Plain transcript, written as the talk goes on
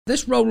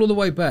Let's roll all the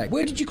way back.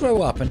 Where did you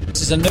grow up? And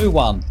this is a new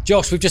one.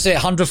 Josh, we've just hit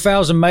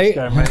 100,000, mate.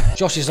 Let's go, mate.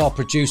 Josh is our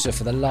producer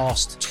for the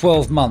last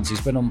 12 months. He's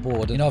been on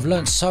board. You know, I've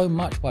learned so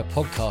much by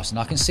podcasting.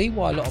 I can see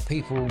why a lot of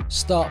people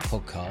start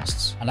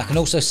podcasts. And I can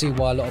also see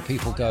why a lot of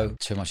people go,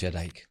 too much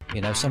headache. You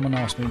know, someone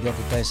asked me the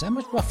other day, so how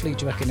much roughly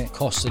do you reckon it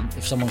costs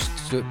if someone's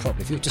to do it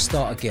properly? If you were to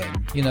start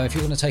again, you know, if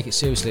you're going to take it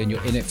seriously and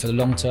you're in it for the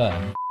long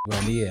term,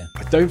 around the year.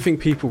 I don't think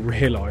people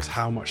realise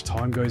how much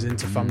time goes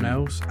into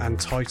thumbnails and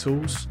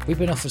titles. We've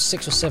been offered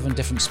 6 or 7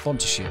 different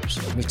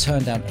sponsorships. We've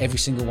turned down every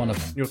single one of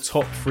them. Your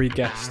top 3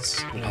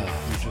 guests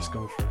you've just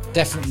gone through.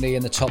 Definitely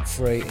in the top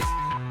 3.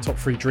 Top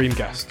 3 dream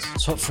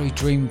guests. Top 3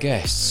 dream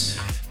guests.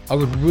 I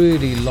would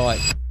really like...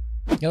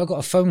 You know, I got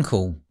a phone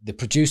call. The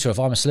producer of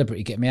I'm a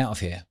Celebrity, Get Me Out of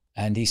Here.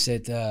 And he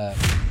said...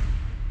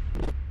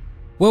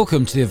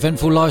 Welcome to the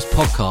Eventful Lives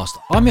podcast.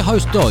 I'm your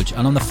host Dodge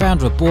and I'm the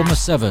founder of Bournemouth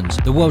Sevens,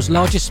 the world's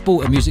largest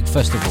sport and music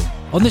festival.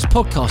 On this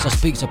podcast I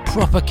speak to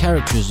proper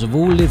characters who've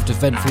all lived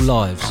eventful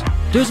lives.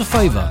 Do us a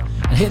favour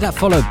and hit that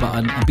follow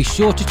button and be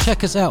sure to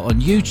check us out on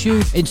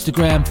YouTube,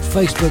 Instagram,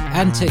 Facebook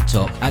and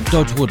TikTok at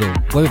Dodge Woodall,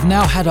 where we've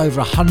now had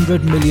over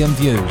 100 million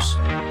views.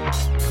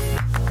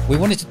 We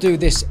wanted to do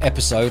this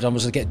episode and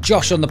was going to get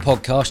Josh on the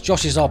podcast.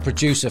 Josh is our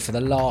producer for the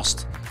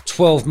last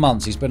 12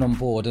 months. He's been on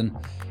board and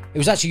it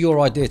was actually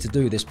your idea to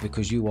do this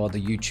because you are the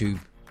YouTube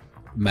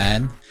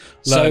man.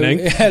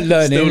 Learning. Still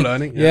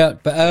learning. Yeah,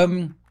 but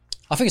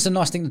I think it's a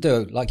nice thing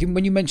to do. Like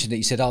when you mentioned it,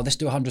 you said, oh, let's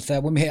do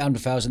 100,000. When we hit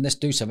 100,000, let's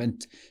do something.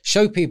 And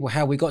show people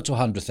how we got to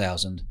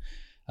 100,000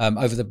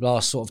 over the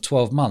last sort of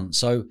 12 months.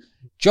 So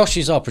Josh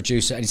is our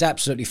producer and he's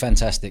absolutely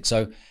fantastic.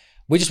 So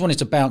we just wanted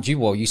to bounce you.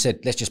 Well, you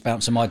said, let's just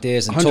bounce some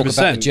ideas and 100%. Talk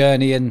about the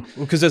journey. And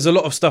because there's a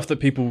lot of stuff that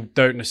people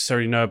don't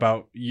necessarily know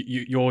about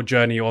your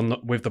journey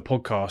with the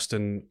podcast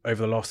and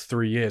over the last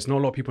 3 years. Not a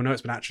lot of people know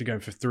it's been actually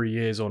going for 3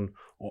 years on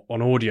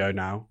audio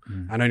now,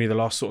 and only the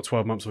last sort of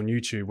 12 months on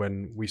YouTube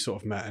when we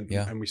sort of met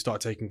and we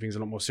started taking things a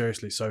lot more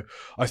seriously. So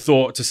I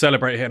thought to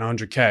celebrate hitting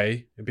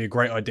 100K, it'd be a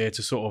great idea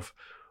to sort of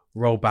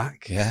roll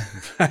back,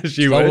 as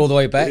you roll all the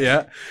way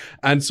back,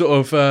 and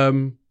sort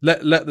of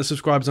let the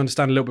subscribers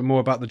understand a little bit more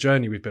about the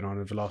journey we've been on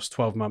over the last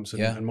 12 months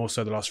and more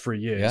so the last 3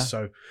 years.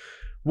 So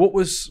what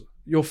was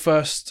your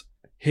first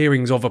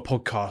hearings of a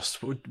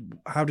podcast?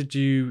 How did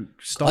you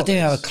start? I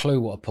didn't have a clue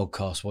what a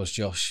podcast was,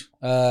 Josh.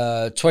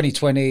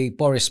 2020,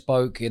 Boris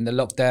spoke in the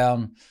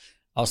lockdown.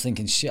 I was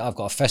thinking, shit, I've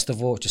got a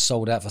festival just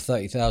sold out for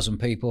 30,000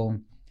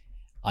 people.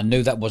 I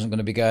knew that wasn't going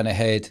to be going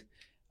ahead.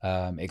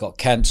 It got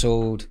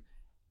cancelled.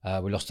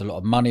 We lost a lot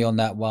of money on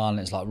that one.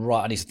 It's like,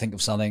 right, I need to think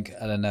of something.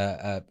 And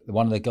then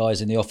one of the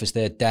guys in the office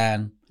there,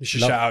 Dan. You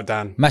should shout out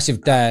Dan.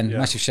 Massive Dan.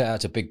 Massive shout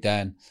out to Big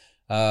Dan.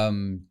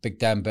 Big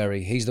Dan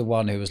Berry. He's the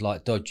one who was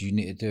like, Dodge, you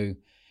need to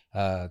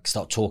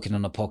start talking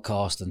on a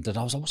podcast. And then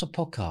I was like, what's a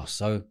podcast?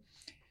 So,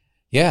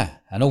 yeah.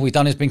 And all we've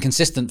done is been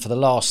consistent for the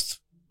last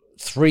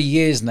 3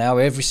 years now,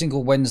 every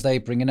single Wednesday,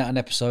 bringing out an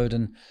episode.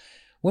 And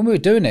when we were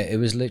doing it, it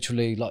was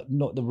literally like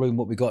not the room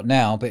what we got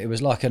now, but it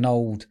was like an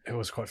old... It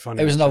was quite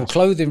funny. It was an old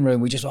clothing room.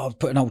 We just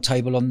put an old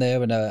table on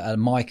there and a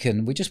mic,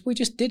 and we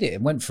just did it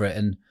and went for it.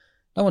 And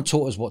no one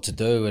taught us what to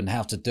do and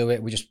how to do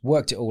it. We just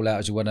worked it all out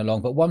as we went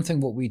along. But one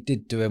thing what we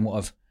did do and what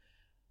I've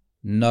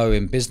know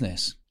in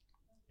business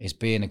is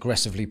being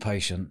aggressively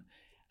patient.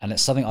 And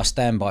it's something I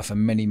stand by for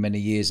many, many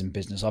years in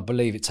business. I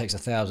believe it takes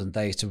 1,000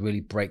 days to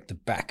really break the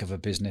back of a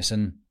business.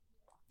 And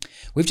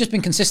we've just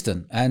been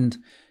consistent. And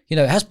you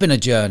know, it has been a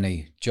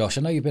journey, Josh.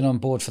 I know you've been on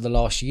board for the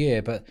last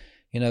year, but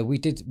you know,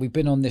 we've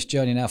been on this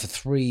journey now for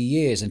 3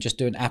 years and just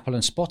doing Apple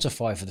and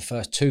Spotify for the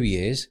first 2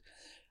 years.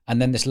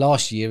 And then this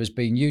last year has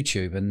been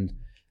YouTube. And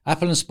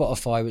Apple and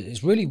Spotify,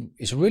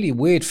 it's a really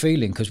weird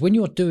feeling because when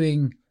you're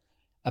doing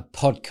a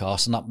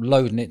podcast and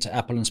uploading it to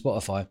Apple and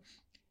Spotify,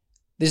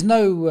 there's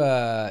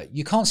no,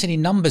 you can't see any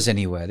numbers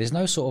anywhere. There's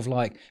no sort of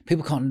like,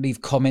 people can't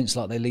leave comments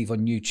like they leave on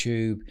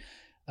YouTube.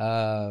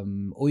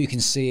 All you can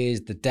see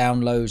is the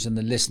downloads and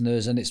the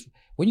listeners, and it's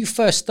when you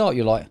first start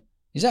you're like,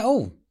 is that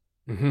all?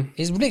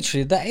 Is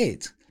literally that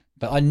it?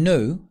 But I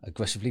knew,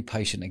 aggressively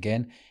patient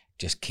again,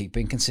 just keep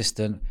being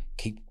consistent,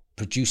 keep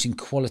producing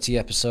quality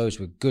episodes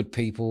with good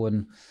people.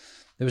 And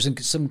there was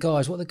some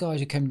guys, what are the guys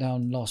who came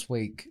down last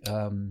week,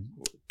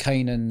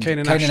 Kane and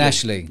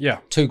Ashley,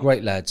 2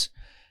 great lads.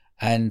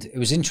 And it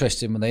was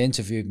interesting when they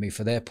interviewed me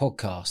for their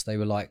podcast, they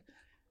were like,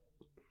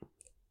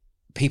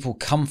 people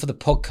come for the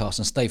podcast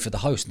and stay for the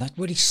host, and that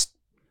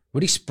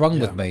really sprung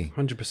with me.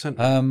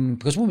 100%.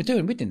 Because when we're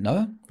doing, we didn't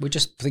know. We're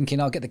just thinking,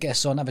 I'll get the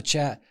guests on, have a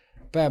chat,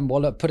 bam,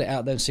 well, put it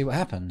out there and see what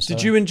happens.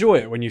 Did you enjoy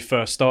it when you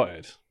first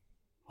started?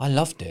 I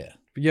loved it.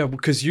 Yeah,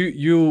 because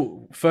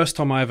you first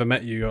time I ever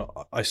met you,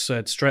 I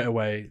said straight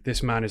away,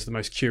 this man is the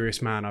most curious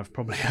man I've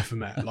probably ever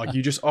met. Like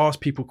you just ask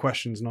people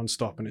questions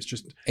nonstop, and it's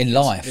just in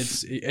life.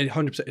 It's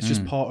 100%. It's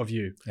just part of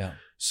you. Yeah.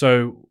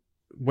 So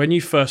when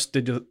you first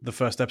did the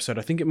first episode,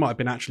 I think it might have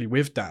been actually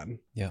with Dan.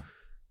 Yeah.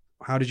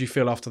 How did you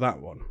feel after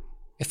that one?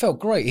 It felt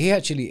great. He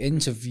actually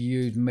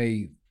interviewed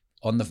me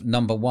on the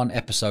 #1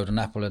 episode on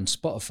Apple and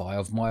Spotify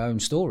of my own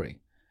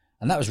story.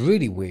 And that was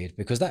really weird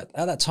because at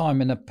that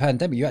time in the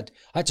pandemic,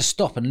 I had to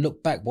stop and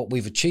look back what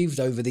we've achieved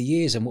over the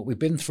years and what we've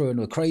been through and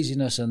the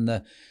craziness and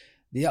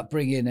the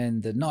upbringing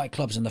and the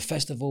nightclubs and the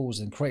festivals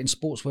and creating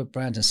sportswear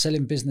brands and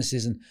selling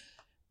businesses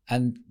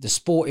and the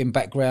sporting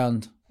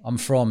background I'm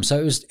from.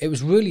 So it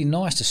was really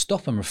nice to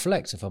stop and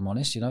reflect, if I'm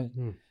honest, you know.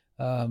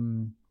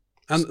 And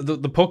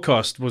the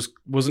podcast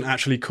wasn't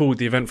actually called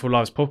the Eventful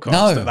Lives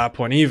podcast at that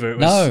point either.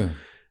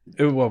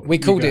 It was, we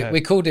called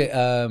it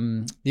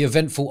the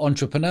Eventful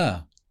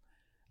Entrepreneur,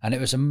 and it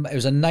was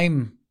a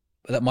name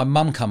that my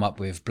mum come up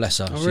with. Bless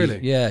her. Oh,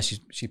 really?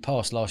 She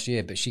passed last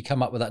year, but she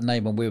come up with that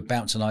name when we were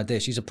bouncing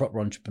ideas. She's a proper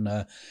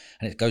entrepreneur,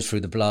 and it goes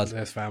through the blood.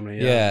 There's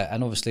family. Yeah,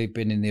 and obviously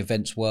been in the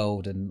events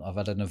world, and I've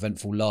had an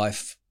eventful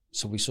life.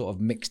 So we sort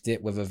of mixed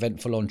it with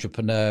Eventful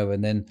Entrepreneur,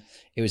 and then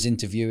it was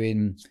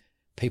interviewing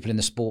people in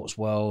the sports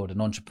world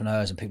and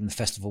entrepreneurs and people in the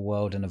festival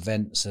world and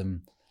events,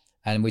 and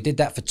we did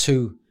that for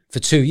 2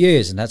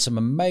 years and had some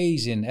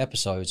amazing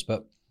episodes.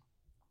 But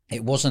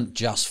it wasn't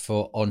just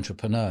for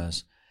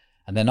entrepreneurs.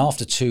 And then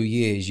after 2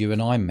 years, you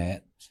and I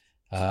met.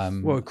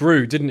 Well, it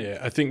grew, didn't it?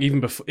 I think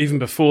even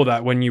before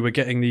that, when you were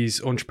getting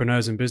these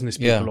entrepreneurs and business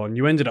people on,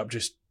 you ended up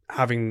just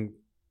having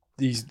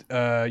these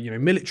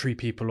military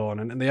people on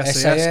and the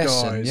SAS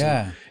guys.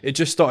 And it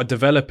just started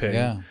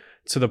developing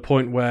to the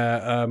point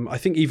where I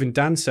think even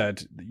Dan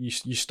said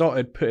you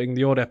started putting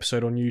the odd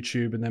episode on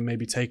YouTube and then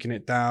maybe taking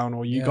it down,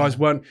 or you guys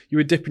you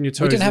were dipping your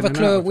toes. We didn't have a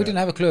clue. We didn't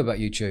have a clue about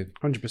YouTube.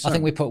 100%. I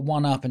think we put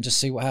one up and just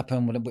see what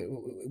happened.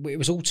 It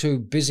was all too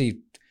busy,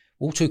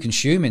 all too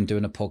consuming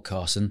doing a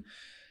podcast. And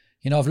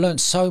you know, I've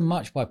learned so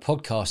much by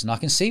podcasting. I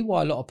can see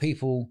why a lot of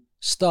people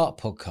start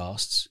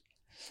podcasts,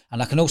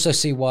 and I can also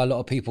see why a lot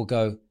of people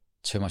go,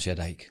 too much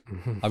headache.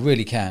 I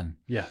really can.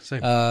 Yeah,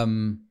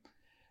 same.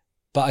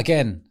 But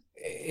again,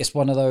 it's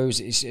one of those,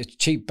 it's a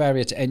cheap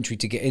barrier to entry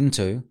to get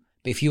into.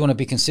 But if you want to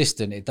be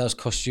consistent, it does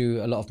cost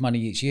you a lot of money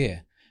each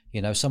year.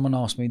 You know, someone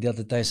asked me the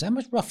other day, so how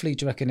much roughly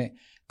do you reckon it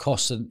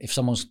costs if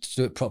someone wants to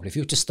do it properly? If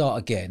you were to start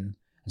again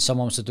and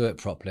someone wants to do it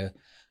properly,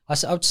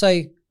 I would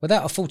say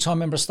without a full-time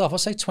member of staff, I'd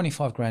say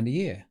 25 grand a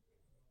year.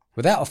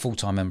 Without a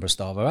full-time member of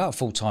staff, without a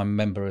full-time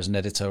member as an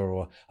editor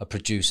or a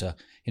producer.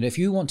 You know, if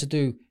you want to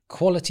do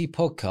quality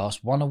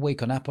podcasts, one a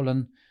week on Apple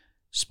and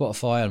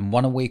Spotify and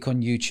one a week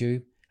on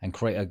YouTube, and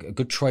create a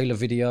good trailer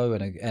video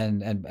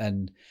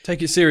and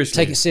take it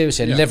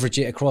seriously, and leverage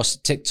it across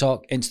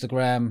TikTok,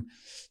 Instagram,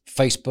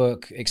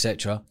 Facebook,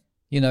 etc.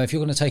 You know, if you're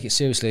going to take it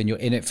seriously and you're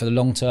in it for the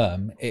long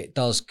term, it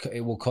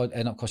will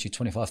end up cost you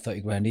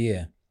 25-30 grand a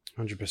year.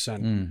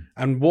 100%.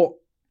 And what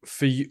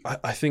for you,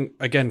 I think,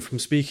 again, from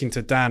speaking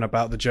to Dan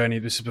about the journey,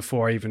 this is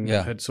before I even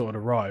had sort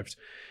of arrived,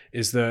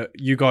 is that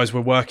you guys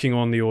were working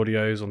on the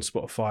audios on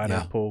Spotify and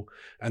Apple,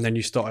 and then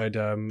you started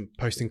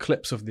posting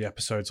clips of the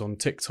episodes on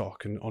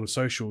TikTok and on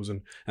socials,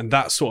 and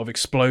that sort of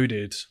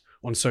exploded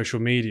on social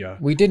media.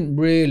 We didn't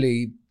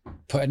really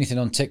put anything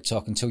on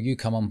TikTok until you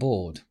come on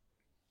board.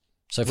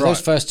 So for those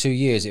first 2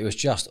 years, it was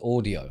just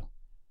audio.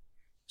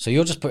 So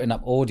you're just putting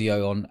up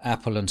audio on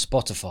Apple and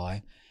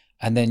Spotify,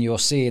 and then you're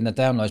seeing the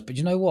downloads. But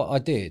you know what I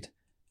did?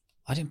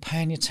 I didn't pay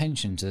any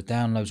attention to the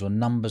downloads or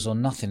numbers or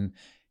nothing.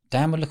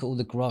 Dan would look at all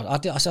the graphs.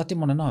 I said I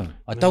didn't want to know.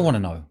 I don't want to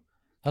know.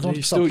 I don't want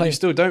to start playing. You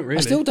still don't really.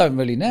 I still don't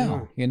really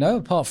now. You know,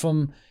 apart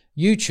from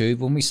YouTube,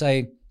 when we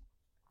say,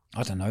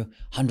 I don't know,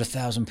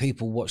 100,000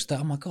 people watch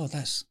that. Oh my God,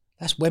 that's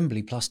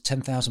Wembley plus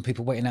 10,000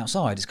 people waiting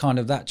outside. It's kind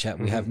of that chat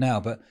we have now.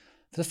 But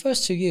for the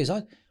first 2 years,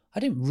 I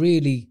didn't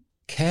really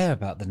care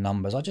about the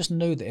numbers. I just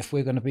knew that if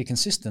we're going to be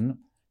consistent, and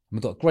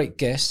we've got great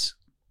guests,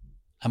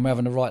 and we're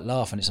having a right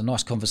laugh, and it's a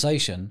nice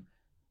conversation,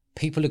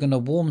 people are going to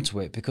warm to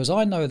it. Because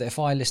I know that if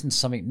I listen to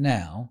something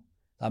now,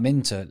 I'm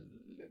into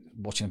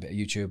watching a bit of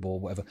YouTube or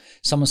whatever,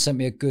 someone sent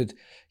me a good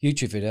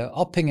YouTube video,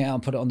 I'll ping it out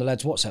and put it on the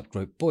lads' WhatsApp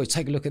group. Boys,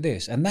 take a look at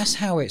this. And that's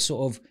how it's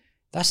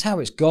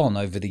gone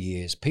over the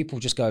years. People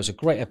just go, it's a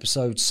great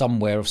episode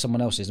somewhere of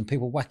someone else's, and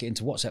people whack it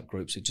into WhatsApp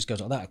groups. It just goes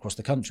like that across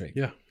the country.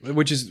 Yeah,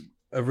 which is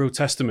a real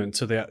testament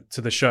to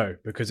the show,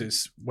 because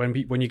it's when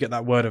you get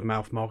that word of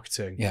mouth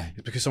marketing,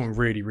 it's because someone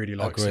really, really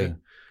likes it.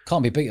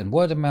 Can't be beaten.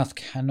 Word of mouth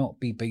cannot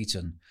be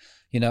beaten.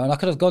 You know, and I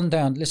could have gone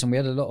down, listen, we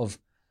had a lot of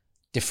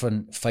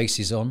different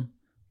faces on,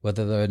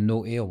 whether they're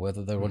naughty or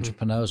whether they're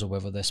entrepreneurs or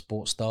whether they're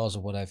sports stars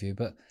or whatever.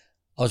 But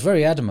I was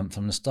very adamant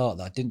from the start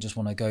that I didn't just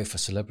want to go for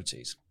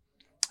celebrities.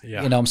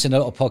 Yeah. You know, I'm seeing a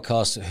lot of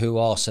podcasts who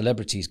are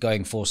celebrities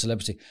going for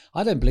celebrity.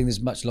 I don't believe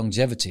there's much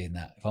longevity in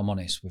that, if I'm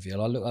honest with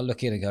you. I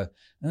look in and go,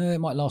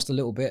 it might last a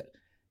little bit,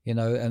 you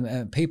know,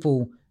 and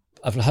people,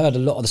 I've heard a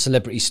lot of the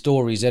celebrity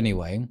stories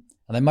anyway, and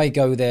they may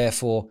go there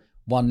for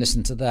one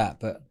listen to that,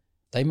 but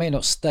they may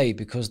not stay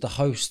because the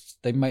host,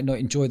 they may not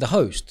enjoy the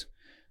host.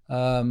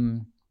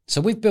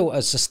 So we've built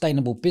a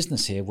sustainable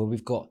business here where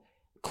we've got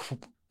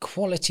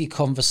quality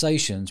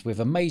conversations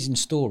with amazing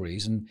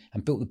stories and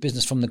built the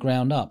business from the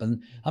ground up.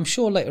 And I'm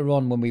sure later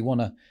on when we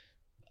want to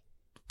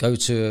go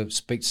to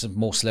speak to some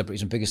more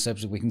celebrities and bigger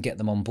celebrities, we can get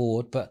them on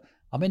board, but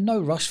I'm in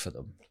no rush for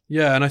them.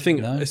 Yeah, and I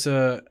think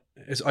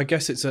I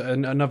guess it's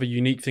another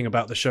unique thing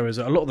about the show is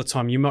that a lot of the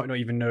time you might not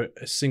even know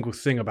a single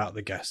thing about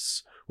the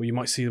guests or you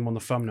might see them on the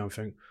thumbnail and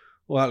think,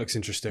 well, that looks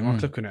interesting. I'll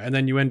click on it. And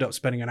then you end up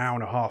spending an hour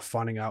and a half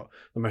finding out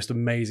the most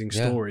amazing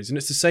stories. And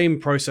it's the same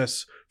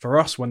process for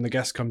us when the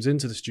guest comes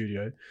into the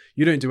studio.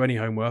 You don't do any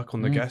homework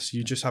on the guests.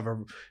 You just have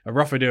a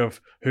rough idea of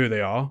who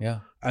they are. Yeah.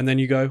 And then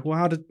you go, well,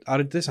 how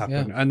did this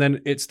happen? Yeah. And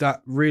then it's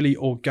that really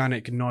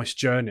organic, nice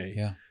journey.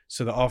 Yeah.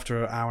 So that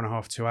after an hour and a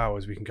half, 2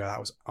 hours, we can go, that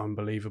was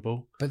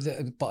unbelievable. But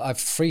I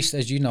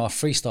as you know, I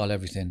freestyle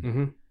everything.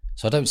 Mm-hmm.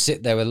 So I don't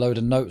sit there with a load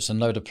of notes and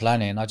load of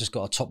planning. I just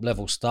got a top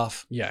level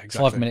stuff. Yeah,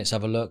 exactly. 5 minutes,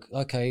 have a look.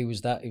 Okay, he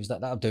was that.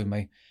 That'll do me.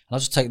 And I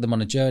just take them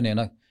on a journey.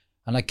 And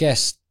I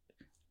guess,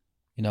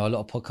 you know, a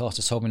lot of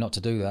podcasters told me not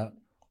to do that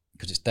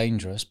because it's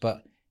dangerous,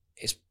 but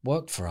it's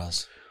worked for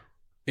us.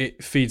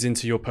 It feeds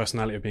into your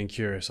personality of being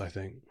curious, I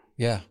think.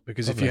 Yeah.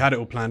 Because probably. if you had it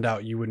all planned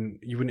out, you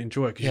wouldn't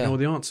enjoy it because you know all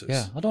the answers.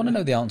 Yeah. I don't want to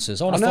know the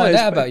answers. I want to know, find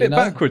out about you. It's a bit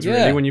backwards, Yeah.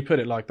 really, when you put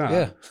it like that.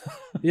 Yeah.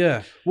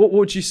 Yeah. What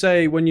would you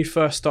say when you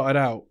first started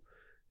out?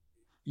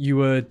 You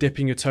were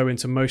dipping your toe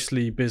into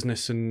mostly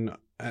business and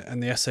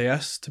the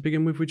SAS to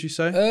begin with, would you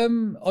say?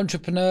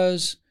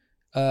 Entrepreneurs,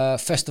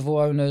 festival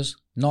owners,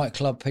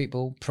 nightclub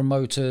people,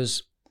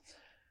 promoters,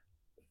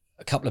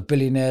 a couple of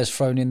billionaires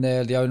thrown in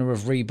there, the owner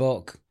of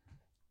Reebok,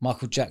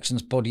 Michael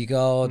Jackson's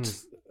bodyguard.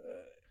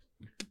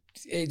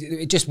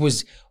 It just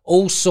was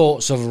all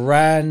sorts of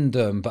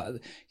random, but,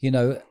 you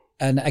know,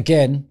 and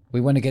again,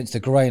 we went against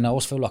the grain. I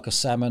always feel like a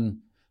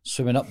salmon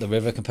swimming up the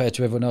river compared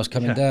to everyone else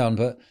coming down,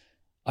 but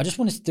I just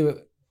wanted to do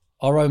it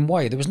our own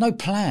way. There was no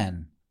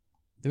plan.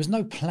 There was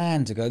no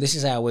plan to go, this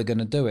is how we're going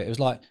to do it. It was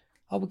like,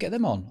 oh, we'll get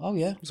them on. Oh,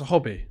 yeah. It's a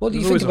hobby. What do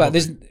you think about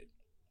this?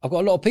 I've got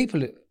a lot of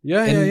people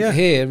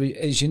here,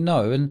 as you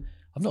know, and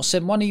I've not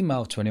sent one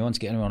email to anyone to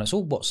get anyone on. It's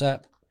all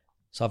WhatsApp.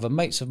 It's either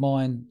mates of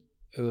mine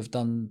who have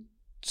done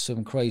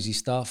some crazy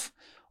stuff,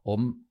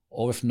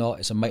 or if not,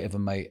 it's a mate of a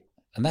mate.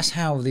 And that's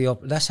how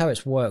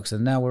it works.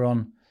 And now we're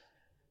on,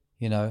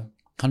 you know,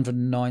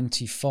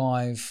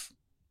 195,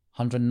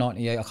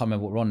 198, I can't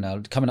remember what we're on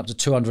now, coming up to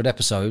 200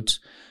 episodes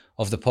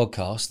of the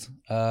podcast.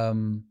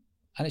 And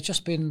it's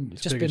just been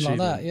like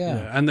that,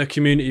 yeah. And the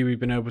community we've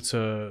been able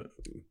to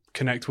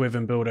connect with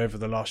and build over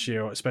the last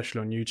year,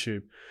 especially on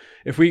YouTube.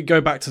 If we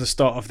go back to the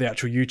start of the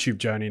actual YouTube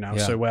journey now,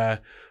 so where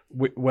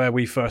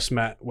we first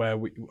met,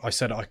 I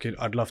said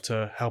I'd love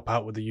to help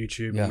out with the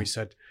YouTube, and we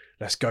said,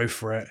 let's go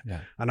for it.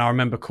 Yeah. And I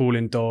remember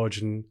calling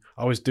Dodge, and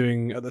I was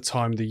doing at the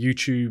time the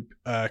YouTube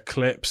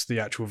clips, the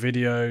actual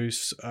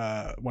videos.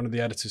 One of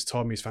the editors,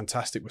 Tom, he's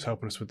fantastic, was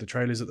helping us with the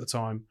trailers at the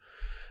time.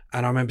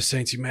 And I remember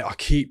saying to you, mate, I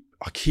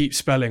keep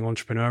spelling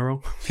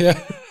entrepreneurial. Yeah.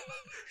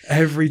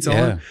 Every time.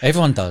 Yeah.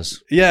 Everyone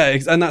does. Yeah,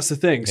 and that's the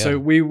thing. Yeah. So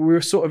we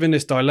were sort of in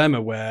this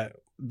dilemma where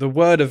the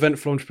word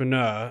eventful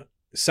entrepreneur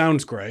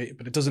sounds great,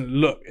 but it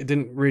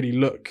didn't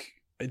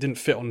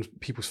fit on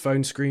people's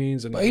phone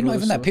screens. And but not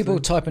even that, people were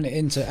typing it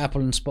into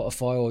Apple and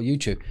Spotify or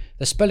YouTube.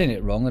 They're spelling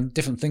it wrong, and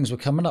different things were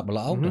coming up. We're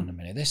like, hold on a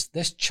minute,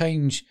 let's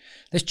change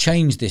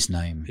this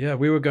name. Yeah,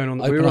 we were on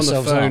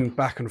the phone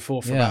back and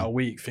forth for about a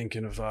week,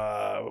 thinking of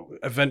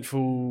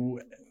eventful,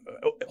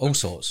 all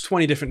sorts,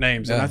 20 different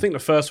names. And I think the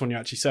first one you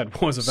actually said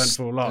was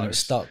Eventful Live,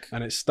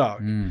 and it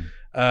stuck.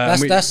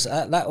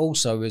 That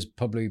also has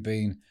probably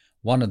been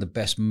one of the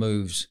best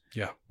moves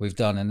we've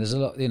done. And there's a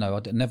lot, you know,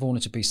 I never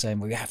wanted to be saying,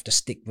 well, we have to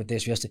stick with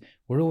this.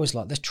 We're always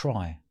like, let's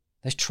try it.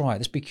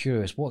 Let's be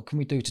curious. What can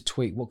we do to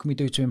tweak? What can we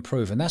do to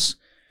improve? And that's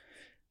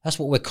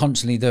what we're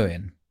constantly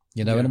doing,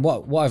 you know. And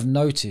what I've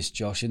noticed,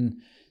 Josh,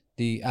 in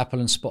the Apple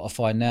and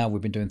Spotify now,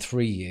 we've been doing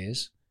 3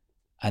 years.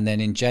 And then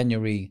in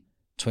January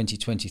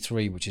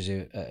 2023, which is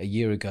a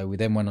year ago, we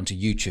then went onto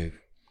YouTube.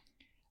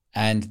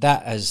 And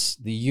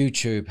the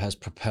YouTube has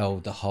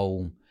propelled the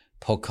whole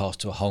podcast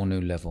to a whole new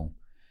level.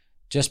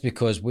 Just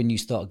because when you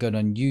start going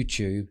on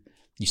YouTube,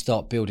 you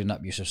start building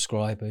up your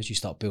subscribers, you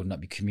start building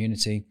up your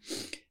community.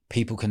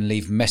 People can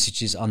leave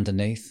messages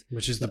underneath.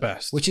 Which is the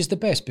best. Which is the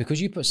best,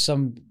 because you put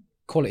some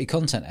quality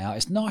content out.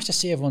 It's nice to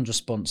see everyone's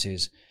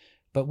responses.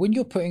 But when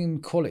you're putting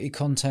quality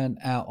content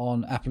out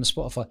on Apple and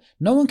Spotify,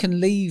 no one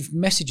can leave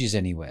messages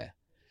anywhere.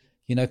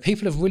 You know,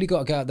 people have really got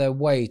to go out their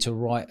way to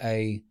write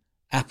a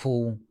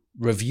Apple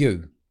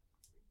review.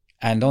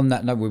 And on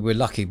that note, we're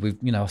lucky.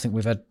 I think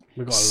we've had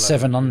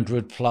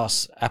 700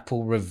 plus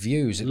Apple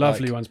reviews.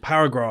 Lovely ones,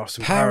 paragraphs.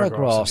 And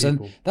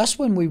that's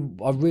when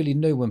I really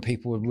knew when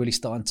people were really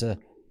starting to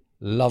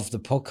love the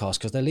podcast,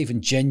 because they're leaving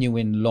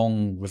genuine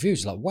long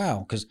reviews. Like,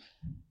 wow, because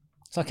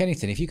it's like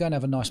anything. If you go and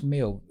have a nice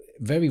meal,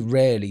 very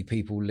rarely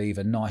people leave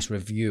a nice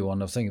review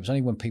on a thing. It's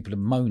only when people are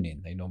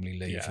moaning they normally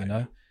leave, you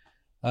know.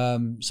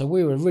 So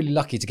we were really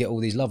lucky to get all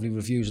these lovely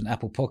reviews on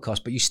Apple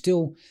Podcasts, but you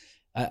still,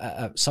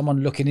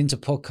 someone looking into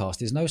podcasts,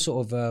 there's no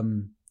sort of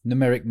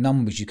numeric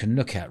numbers you can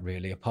look at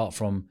really, apart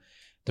from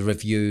the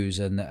reviews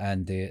and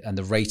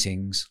the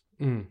ratings.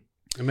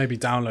 And maybe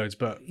downloads,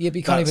 but but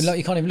you can't even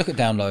look at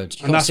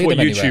downloads. And that's what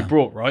YouTube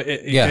brought, right?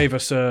 It gave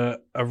us a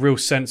real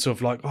sense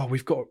of like, oh,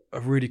 we've got a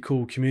really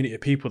cool community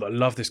of people that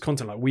love this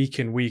content, like week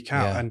in, week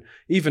out. And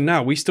even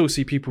now, we still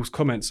see people's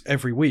comments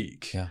every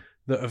week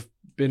that have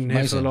been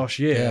here for the last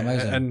year. Yeah,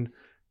 amazing. And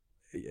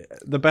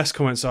the best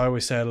comments I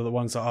always say are the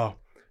ones that are,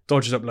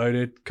 Dodge is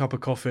uploaded, cup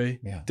of coffee,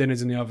 Yeah.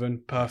 dinner's in the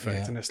oven,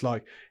 perfect. Yeah. And it's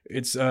like,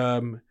 it's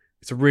a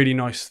really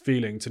nice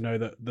feeling to know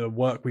that the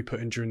work we put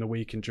in during the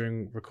week and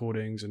during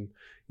recordings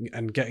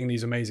and getting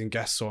these amazing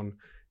guests on,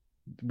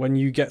 when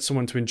you get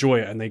someone to enjoy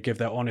it and they give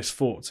their honest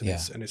thoughts, and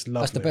it's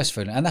lovely. That's the best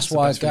feeling. And that's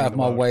why I go out of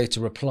my way to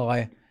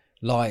reply,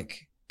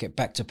 get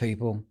back to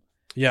people.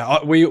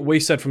 Yeah, we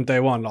said from day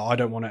one, like, I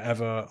don't want to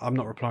ever. I'm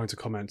not replying to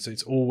comments.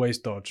 It's always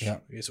Dodge. Yeah.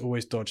 It's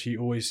always Dodge.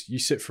 We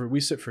sit through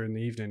in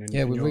the evening.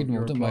 And, we read them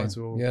all, don't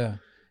we? All. Yeah,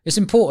 it's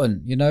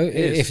important, you know.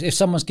 If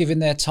someone's giving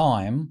their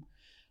time,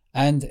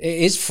 and it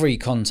is free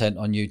content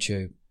on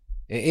YouTube,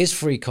 it is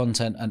free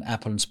content on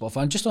Apple and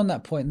Spotify. And just on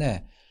that point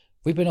there,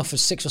 we've been offered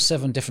 6 or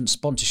 7 different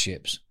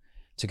sponsorships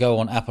to go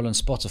on Apple and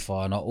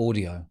Spotify on our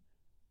audio,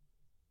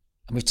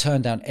 and we've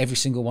turned down every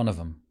single one of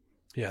them.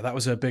 Yeah, that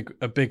was a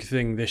big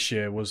thing this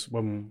year, was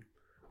when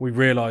we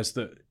realised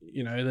that,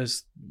 you know,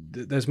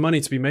 there's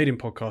money to be made in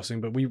podcasting,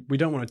 but we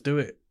don't want to do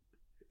it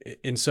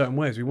in certain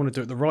ways. We want to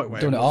do it the right way.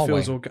 Doing it our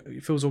way.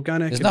 It feels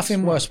organic. There's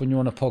nothing worse when you're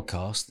on a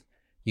podcast,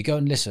 you go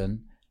and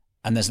listen,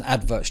 and there's an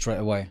advert straight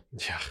away.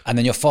 Yeah. And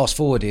then you're fast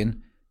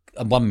forwarding,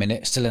 and 1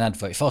 minute, still an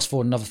advert. You fast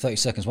forward another 30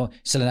 seconds,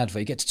 still an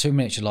advert. You get to 2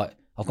 minutes, you're like,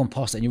 I've gone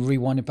past it, and you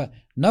rewind it back.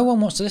 No one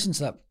wants to listen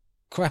to that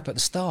crap at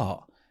the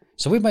start.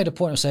 So we've made a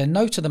point of saying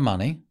no to the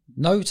money,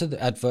 no to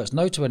the adverts,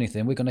 no to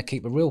anything. We're going to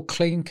keep a real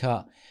clean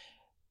cut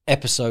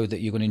episode that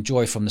you're going to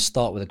enjoy from the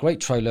start, with a great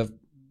trailer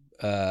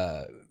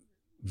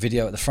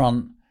video at the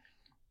front,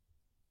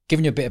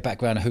 giving you a bit of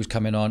background of who's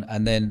coming on,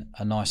 and then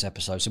a nice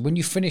episode. So when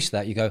you finish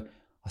that, you go,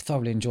 I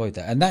thoroughly enjoyed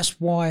that. And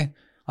that's why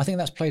I think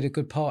that's played a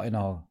good part in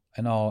our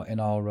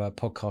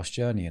podcast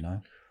journey, you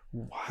know.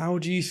 How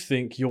do you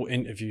think your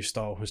interview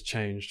style has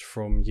changed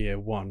from year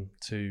 1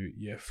 to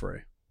year 3?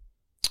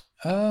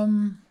 I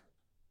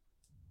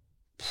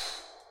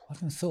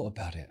haven't thought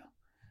about it.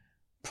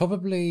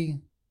 Probably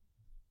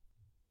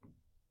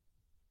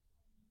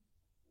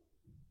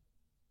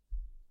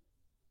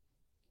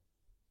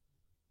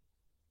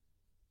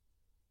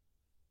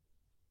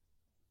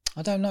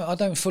I don't know. I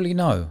don't fully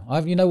know.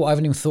 You know what? I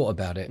haven't even thought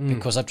about it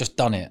because I've just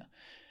done it.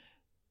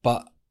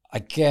 But I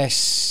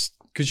guess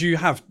because you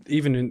have,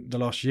 even in the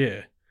last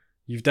year,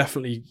 you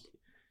definitely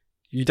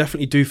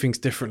do things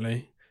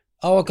differently.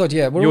 Oh God,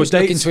 yeah. We're always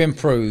looking to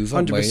improve.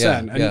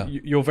 100%. And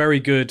you're very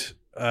good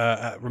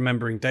at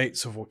remembering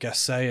dates of what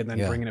guests say and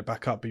then bringing it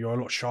back up. But you're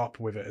a lot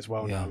sharper with it as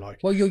well now. Like,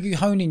 well, you're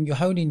honing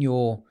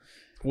your.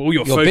 Well, all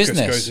your focus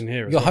business goes in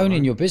here. You're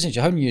honing your business.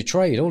 You're honing your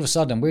trade. All of a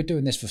sudden, we're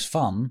doing this for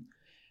fun.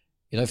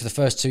 You know, for the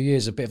first 2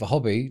 years, a bit of a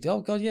hobby.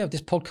 Oh God, yeah,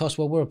 this podcast.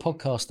 Well, we're a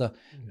podcaster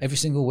every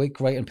single week.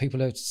 Great, and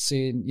people are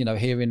seeing, you know,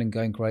 hearing and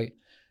going great.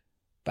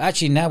 But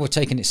actually, now we're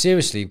taking it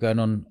seriously, going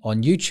on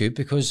YouTube,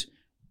 because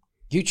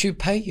YouTube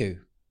pay you.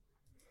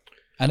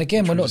 And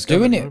again, we're not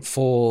doing it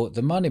for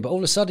the money. But all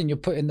of a sudden, you're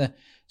putting the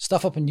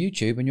stuff up on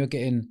YouTube, and you're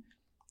getting,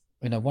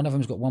 you know, one of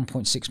them's got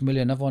 1.6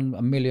 million, another one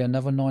 1 million,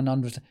 another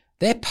 900.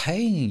 They're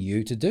paying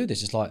you to do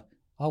this. It's like,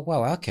 oh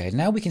wow, okay,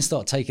 now we can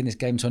start taking this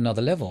game to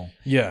another level.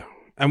 Yeah.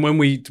 And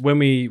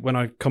when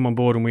I come on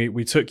board and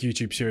we took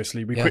YouTube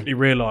seriously, we quickly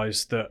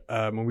realised that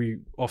when we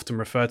often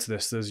refer to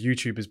this, there's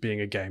YouTube as being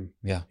a game.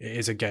 Yeah, it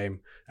is a game,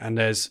 and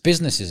there's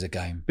business is a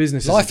game.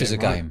 Life is a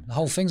game. The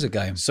whole thing's a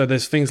game. So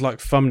there's things like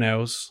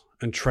thumbnails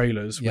and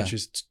trailers, which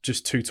is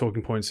just 2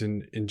 talking points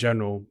in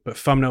general, but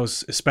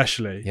thumbnails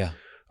especially. Yeah,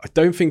 I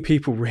don't think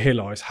people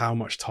realise how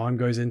much time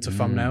goes into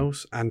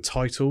thumbnails and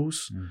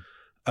titles.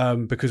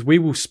 Because we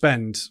will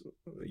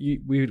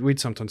we'd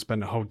sometimes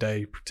spend a whole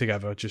day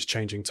together just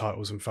changing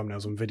titles and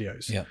thumbnails on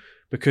videos. Yeah,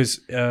 because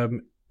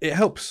it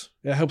helps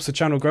the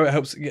channel grow. It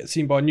helps get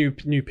seen by new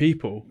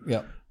people.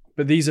 Yeah,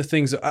 but these are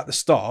things that at the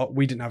start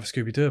we didn't have a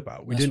Scooby-Doo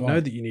about. We didn't know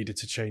that you needed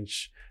to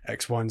change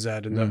X, Y, and Z,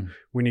 and that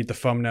we need the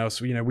thumbnails.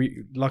 So, you know,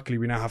 we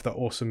now have that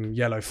awesome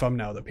yellow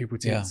thumbnail that people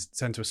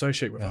tend to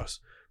associate with us.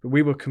 But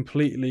we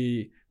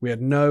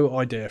had no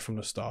idea from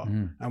the start,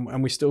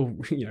 and we still,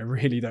 you know,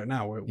 really don't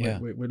now.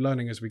 We're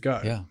learning as we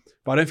go. Yeah.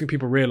 But I don't think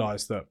people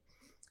realise that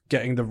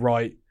getting the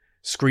right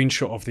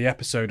screenshot of the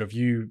episode of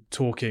you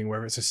talking,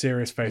 whether it's a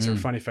serious face or a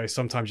funny face,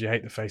 sometimes you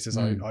hate the faces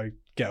I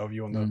get of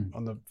you on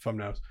the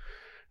thumbnails,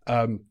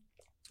 and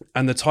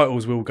the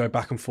titles will go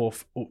back and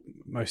forth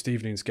most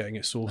evenings getting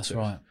it sorted. That's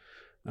right.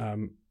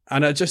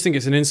 And I just think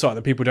it's an insight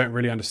that people don't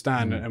really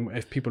understand. And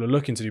if people are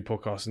looking to do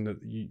podcasts, and that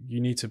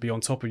you need to be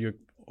on top of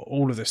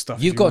all of this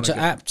stuff. You've got to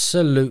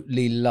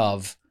absolutely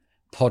love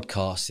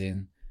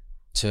podcasting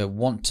to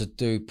want to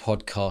do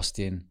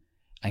podcasting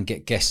and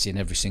get guests in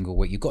every single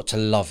week. You've got to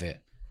love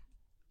it.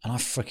 And I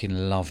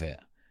freaking love it.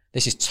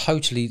 This is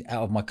totally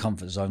out of my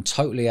comfort zone,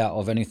 totally out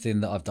of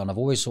anything that I've done. I've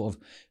always sort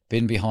of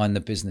been behind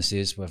the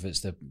businesses, whether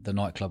it's the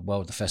nightclub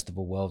world, the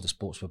festival world, the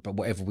sports world, but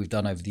whatever we've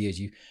done over the years,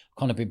 you've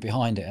kind of been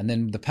behind it. And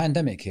then the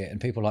pandemic hit and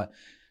people are like,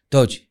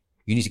 Dodge,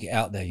 you need to get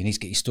out there. You need to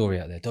get your story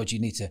out there. Dodge, you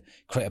need to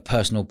create a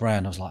personal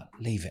brand. I was like,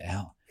 leave it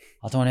out.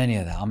 I don't want any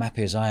of that. I'm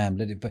happy as I am.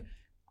 But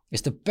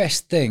it's the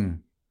best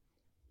thing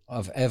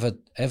I've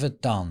ever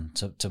done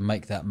to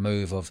make that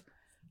move of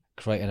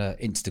creating an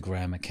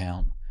Instagram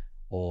account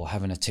or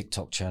having a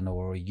TikTok channel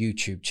or a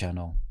YouTube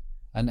channel.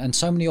 and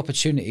so many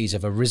opportunities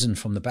have arisen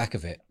from the back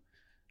of it.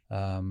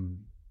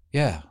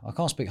 Yeah, I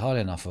can't speak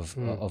highly enough of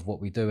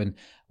what we do, and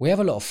we have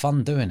a lot of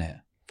fun doing it.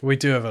 We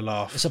do have a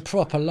laugh. It's a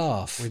proper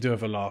laugh. We do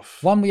have a laugh.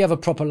 One, we have a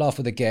proper laugh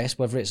with a guest,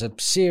 whether it's a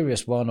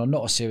serious one or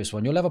not a serious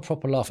one. You'll have a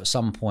proper laugh at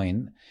some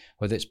point,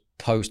 whether it's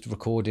post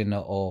recording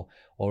or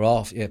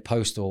after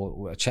post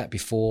or a chat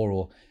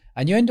before,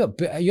 and you end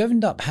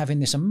up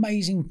having this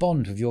amazing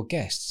bond with your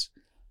guests.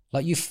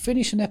 Like, you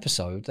finish an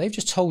episode, they've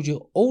just told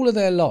you all of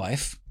their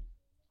life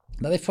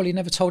that they've probably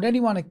never told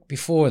anyone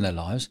before in their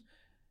lives.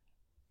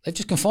 They've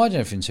just confided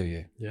everything to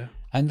you. Yeah.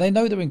 And they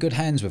know they're in good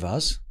hands with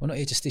us. We're not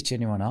here to stitch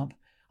anyone up.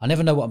 I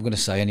never know what I'm going to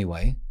say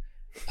anyway.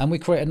 And we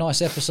create a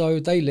nice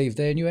episode, they leave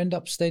there, and you end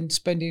up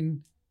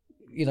spending,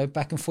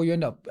 back and forth. You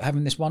end up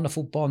having this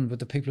wonderful bond with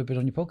the people who've been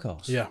on your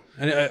podcast. Yeah.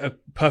 And a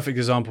perfect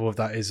example of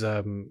that is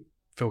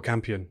Phil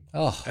Campion,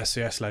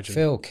 SAS legend.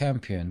 Phil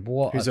Campion.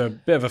 Who's a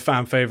bit of a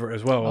fan favourite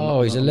as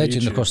well. He's a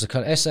legend YouTube. Across the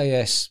country.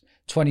 SAS,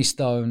 20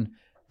 stone,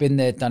 been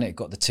there, done it,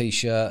 got the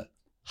T-shirt,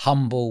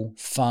 humble,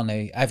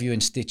 funny, have you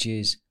in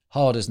stitches,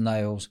 hard as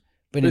nails.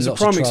 It's a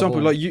prime example.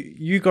 Like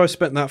you guys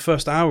spent that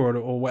first hour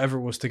or whatever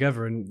it was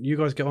together, and you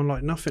guys get on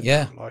like nothing.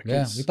 Yeah,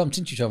 we bumped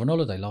into each other on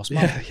holiday last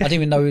month. Yeah. I didn't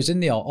even know he was on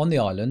the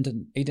island,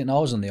 and he didn't know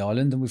I was on the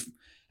island, and we've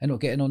ended up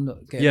getting on.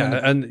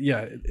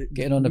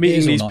 Getting on the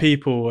meeting these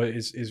people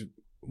is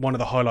one of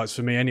the highlights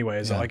for me anyway.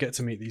 Is that I get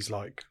to meet these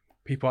like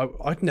people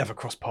I'd never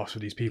cross paths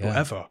with these people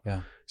ever.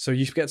 Yeah. So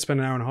you get to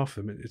spend an hour and a half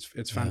with them.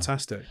 It's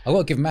fantastic. I've got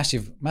to give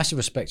massive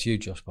respect to you,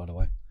 Josh. By the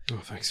way.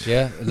 Oh, thanks.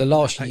 Yeah, the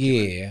last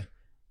year.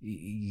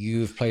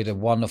 You've played a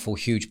wonderful,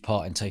 huge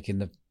part in taking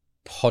the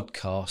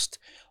podcast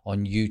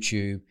on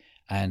YouTube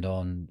and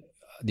on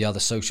the other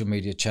social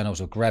media channels,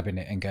 or grabbing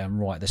it and going,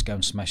 right, let's go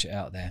and smash it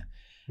out there.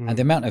 And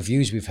the amount of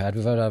views we've had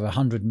over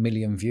 100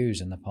 million views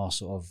in the past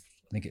sort of,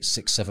 I think it's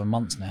 6-7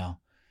 months now.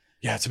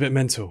 Yeah, it's a bit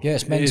mental. Yeah,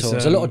 it's mental.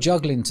 There's a lot of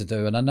juggling to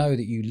do, and I know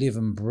that you live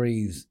and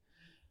breathe.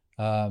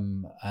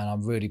 And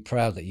I'm really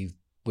proud that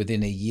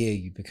within a year,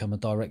 you become a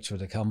director of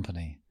the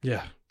company.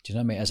 Yeah. Do you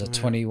know what I mean? As a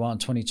 21,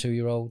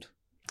 22-year-old.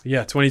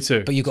 Yeah,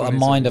 22. But you've got a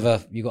mind of a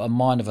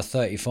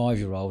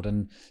 35-year-old,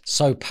 and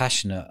so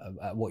passionate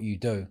at what you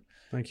do.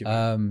 Thank you.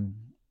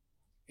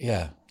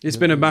 Yeah, it's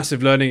been a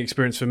massive learning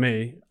experience for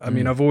me. I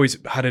mean, I've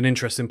always had an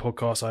interest in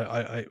podcasts.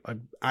 I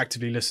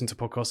actively listen to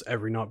podcasts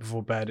every night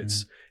before bed.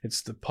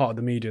 It's the part of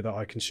the media that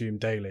I consume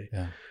daily.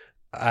 Yeah.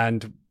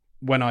 And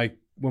when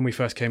we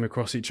first came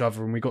across each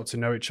other and we got to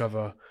know each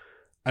other,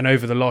 and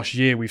over the last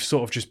year, we've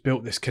sort of just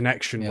built this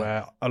connection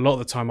where a lot of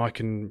the time I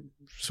can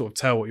sort of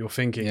tell what you're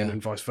thinking,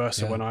 and vice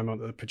versa when I'm at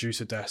the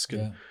producer desk.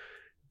 And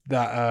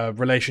that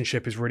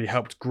relationship has really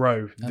helped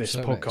grow this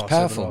podcast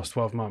over the last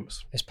 12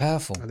 months. It's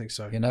powerful. I think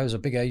so. There's a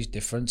big age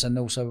difference, and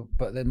also,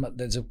 but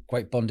there's a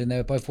great bond in there.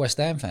 We're both West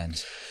Ham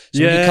fans.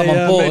 So when you come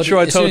on board, I made sure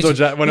I told George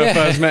that when I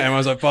first met him. I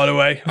was like, by the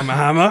way, I'm a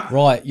hammer.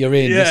 Right, you're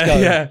in. Let's go.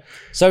 Yeah.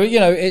 So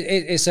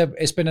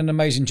it's been an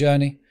amazing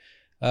journey.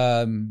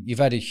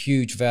 You've added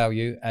huge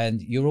value,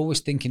 and you're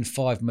always thinking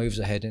 5 moves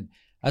ahead. And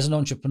as an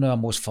entrepreneur,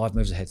 I'm always 5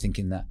 moves ahead,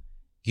 thinking that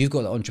you've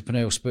got the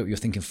entrepreneurial spirit. You're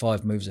thinking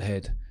 5 moves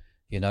ahead,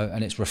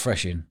 and it's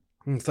refreshing.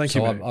 Thank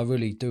you, mate. I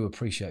really do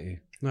appreciate you.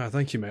 No,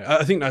 thank you, mate.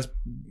 I think that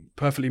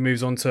perfectly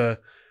moves on to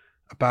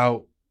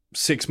about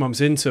 6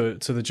 months into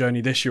the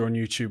journey this year on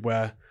YouTube,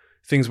 where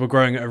things were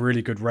growing at a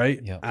really good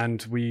rate,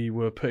 and we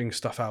were putting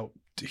stuff out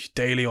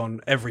daily on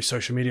every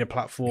social media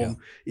platform.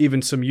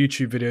 Even some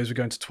YouTube videos were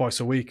going to twice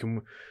a week,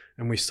 and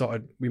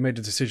we made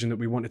the decision that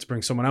we wanted to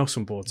bring someone else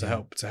on board to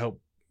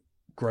help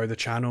grow the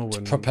channel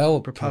and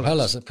propel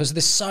us, because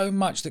there's so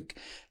much that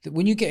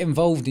when you get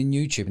involved in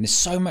YouTube, and there's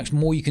so much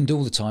more you can do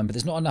all the time, but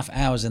there's not enough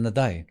hours in the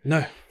day.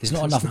 No, there's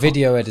not enough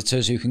video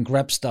editors who can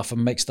grab stuff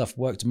and make stuff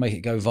work to make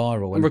it go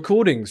viral. And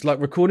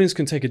recordings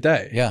can take a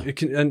day. Yeah, it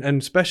can,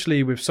 and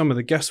especially with some of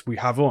the guests we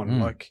have on,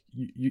 like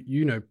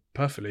you know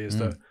perfectly, is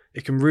that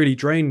it can really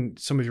drain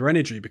some of your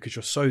energy because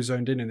you're so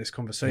zoned in this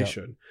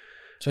conversation.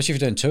 Especially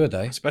if you're doing 2 a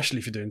day. Especially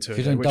if you're doing 2 a day.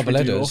 If you're doing double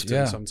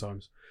headers,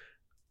 sometimes.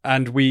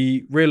 And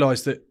we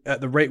realised that at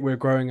the rate we're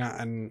growing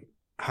at and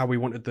how we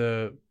wanted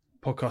the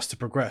podcast to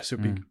progress, it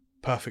would be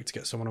perfect to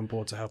get someone on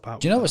board to help out.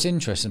 Do you know what's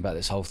interesting about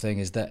this whole thing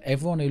is that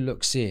everyone who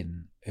looks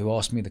in, who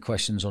asks me the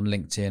questions on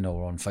LinkedIn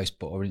or on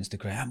Facebook or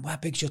Instagram, how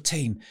big's your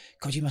team?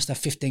 God, you must have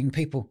 15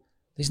 people.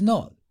 There's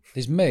not.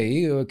 There's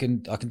me who I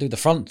can do the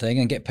front thing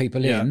and get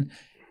people in,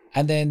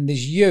 and then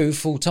there's you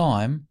full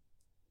time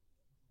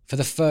for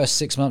the first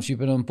 6 months you've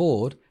been on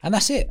board, and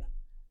that's it.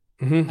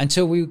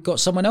 Until we got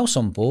someone else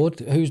on board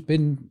who's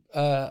been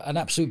an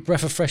absolute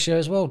breath of fresh air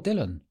as well,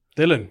 Dylan.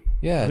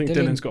 Yeah, I think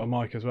Dylan's got a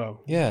mic as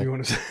well. Yeah,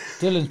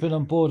 Dylan's been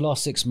on board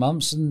last 6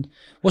 months. And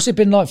what's it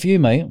been like for you,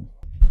 mate?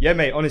 Yeah,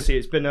 mate. Honestly,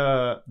 it's been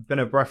a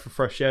breath of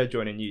fresh air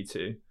joining you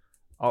two.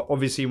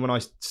 Obviously, when I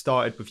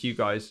started with you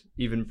guys,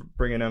 even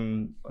bringing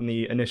them on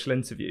the initial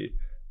interview,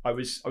 I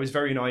was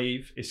very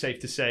naive. It's safe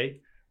to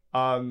say.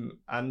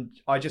 And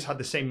I just had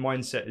the same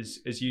mindset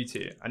as you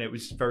two, and it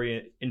was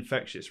very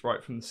infectious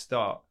right from the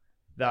start,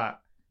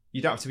 that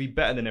you don't have to be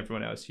better than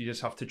everyone else. You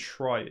just have to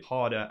try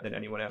harder than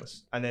anyone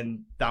else. And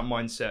then that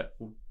mindset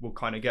will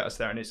kind of get us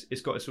there. And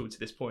it's got us all to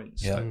this point.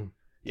 So,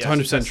 it's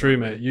 100% true,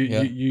 mate.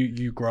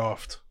 You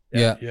graft.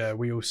 Yeah,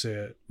 we all see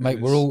it.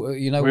 Mate, we're all,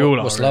 you know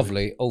what's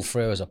lovely? All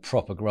three of us are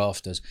proper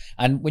grafters.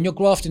 And when you're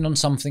grafting on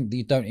something that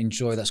you don't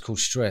enjoy, that's called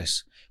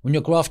stress. When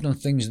you're grafting on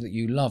things that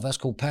you love, that's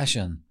called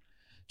passion.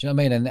 Do you know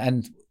what I mean?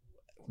 And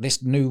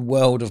this new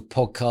world of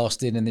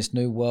podcasting and this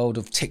new world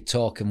of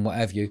TikTok and what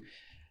have you,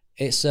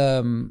 it's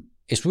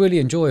really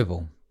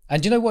enjoyable.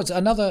 And you know what's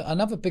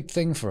another big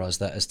thing for us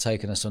that has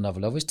taken us to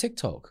another level is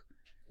TikTok.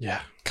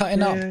 Yeah.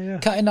 Cutting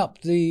up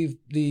the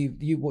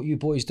what you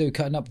boys do,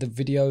 cutting up the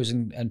videos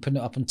and putting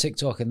it up on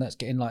TikTok, and that's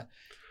getting like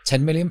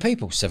 10 million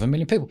people, 7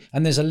 million people.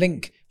 And there's a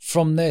link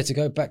from there to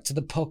go back to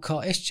the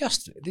podcast. It's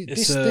just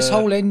this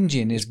whole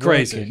engine is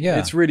crazy. Working. Yeah.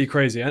 It's really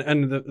crazy.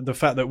 And the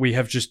fact that we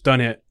have just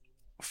done it,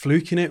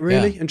 fluking it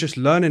really, and just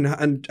learning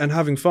and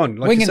having fun.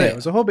 Like winging it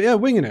was a hobby. Yeah,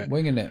 winging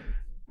it.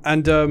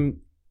 And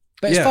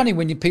but it's funny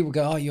when people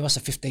go, oh, you must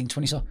have 15,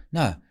 20 staff.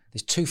 No,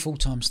 there's 2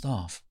 full-time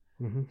staff.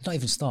 It's not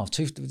even staff,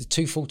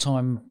 two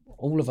full-time,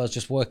 all of us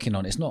just working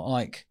on it. It's not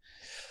like...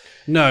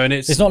 No, and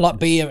it's not like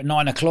be here at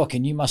 9 o'clock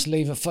and you must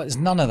leave at 5. There's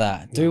none of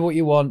that. Do what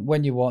you want,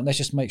 when you want. Let's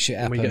just make shit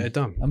happen. And we get it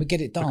done. And we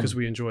get it done. Because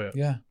we enjoy it.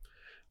 Yeah.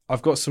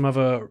 I've got some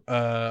other,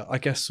 I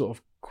guess, sort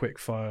of quick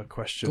fire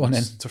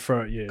questions to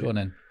throw at you. Go on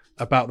in.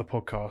 About the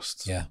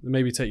podcast. Yeah.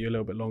 Maybe take you a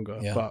little bit longer.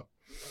 Yeah. But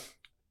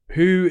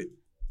who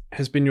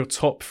has been your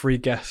top 3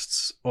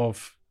 guests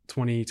of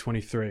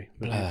 2023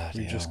 that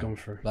you've just gone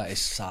through? That is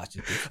such a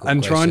difficult and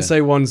question. Try and say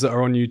ones that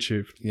are on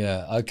YouTube.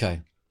 Yeah,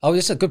 okay. Oh,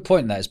 it's a good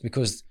point, that is,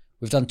 because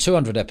we've done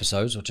 200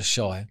 episodes, or just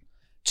shy.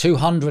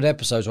 200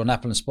 episodes on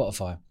Apple and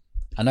Spotify,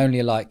 and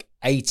only like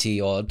 80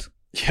 odd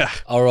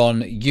are on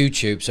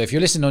YouTube. So if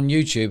you're listening on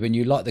YouTube and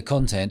you like the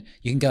content,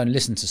 you can go and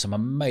listen to some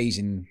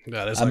amazing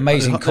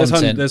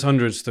content. There's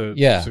hundreds to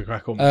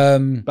crack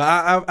on. But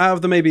out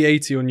of the maybe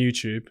 80 on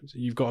YouTube,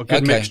 you've got a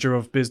good mixture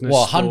of business.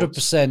 Well,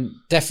 100%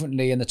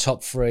 definitely in the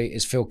top 3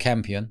 is Phil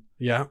Campion.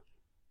 Yeah.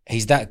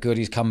 He's that good.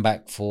 He's come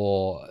back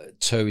for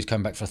 2. He's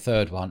come back for a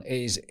 3rd one.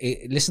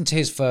 Listen to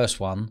his first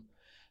one,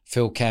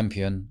 Phil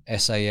Campion,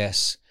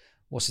 SAS.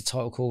 What's the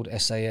title called?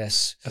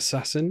 SAS?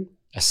 Assassin,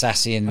 I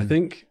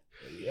think.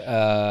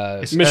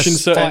 It's Mission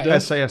Certain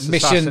Death. SAS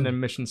Assassin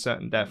and Mission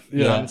Certain Death.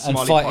 Yeah, and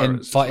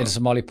fighting the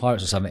Somali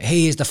pirates or something.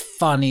 He is the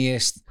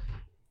funniest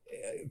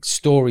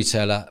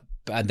storyteller,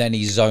 and then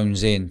he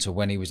zones in to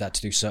when he was had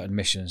to do certain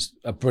missions.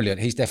 Brilliant.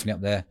 He's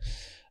definitely up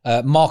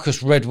there.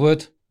 Marcus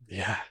Redwood.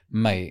 Yeah.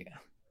 Mate,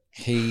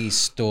 his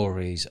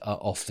stories are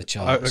off the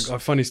charts. A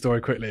funny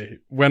story quickly.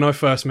 When I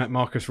first met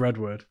Marcus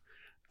Redwood,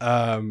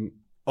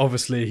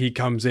 obviously he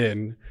comes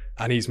in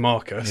and he's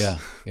Marcus.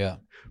 Yeah.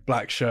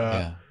 Black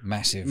shirt,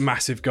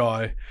 massive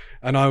guy,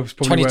 and I was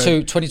probably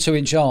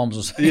 22-inch arms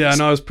or something. Yeah,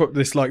 and I was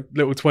this like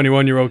little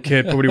 21-year-old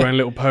kid, probably wearing a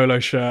little polo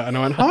shirt, and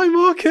I went, "Hi,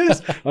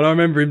 Marcus," and I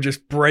remember him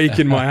just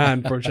breaking my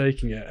hand for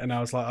shaking it, and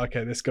I was like,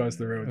 "Okay, this guy's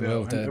the real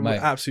deal." And I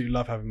absolutely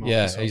love having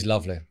Marcus. Yeah, he's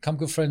lovely. Come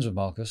good friends with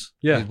Marcus.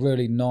 Yeah, he's a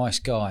really nice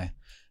guy,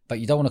 but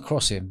you don't want to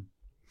cross him.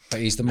 But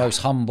he's the most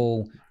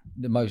humble,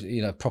 the most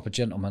proper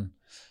gentleman.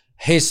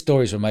 His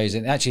stories are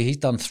amazing. Actually, he's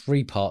done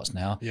 3 parts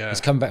now. Yeah. He's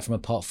coming back from a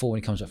part 4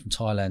 when he comes back from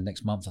Thailand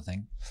next month, I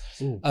think.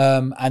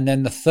 And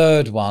then the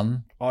 3rd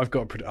one. I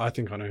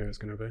think I know who it's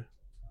going to be.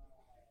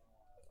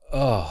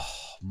 Oh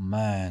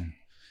man,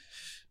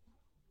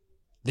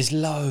 there's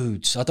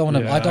loads. I don't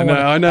want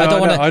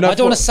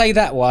to say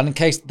that one in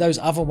case those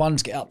other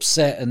ones get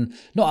upset and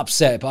not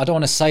upset, but I don't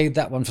want to say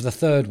that one for the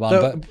 3rd one.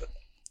 But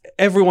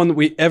everyone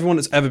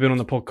that's ever been on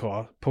the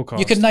podcast,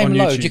 you can name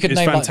loads. YouTube, you could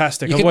name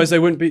fantastic. Otherwise, they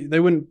wouldn't be be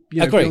on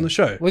the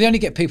show. Well, they only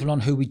get people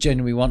on who we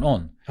genuinely want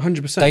on.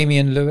 100%.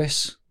 Damian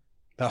Lewis,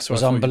 that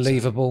was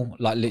unbelievable.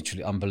 Like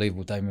literally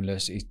unbelievable. Damian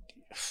Lewis.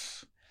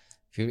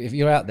 If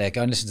you're out there,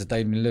 go and listen to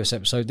Damian Lewis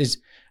episode. There's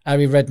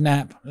Harry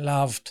Redknapp,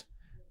 loved.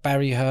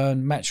 Barry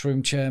Hearn,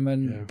 Matchroom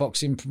chairman,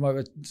 boxing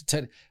promoter,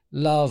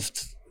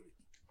 loved.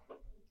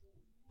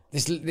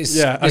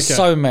 There's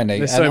so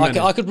many.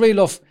 I could reel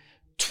off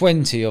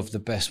 20 of the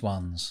best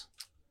ones.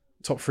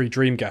 Top 3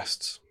 dream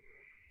guests.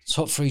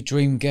 Top 3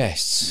 dream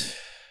guests.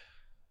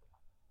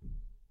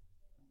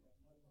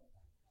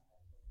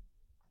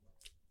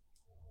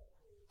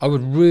 I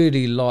would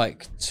really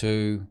like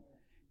to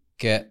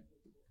get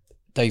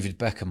David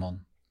Beckham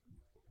on.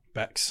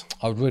 Bex.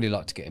 I would really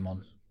like to get him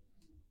on.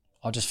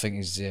 I just think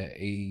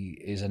he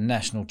is a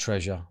national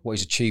treasure. What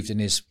he's achieved in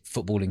his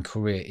footballing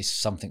career is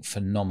something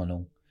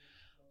phenomenal.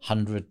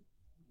 100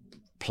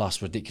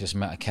 plus ridiculous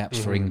amount of caps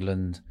for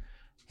England,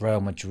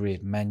 Real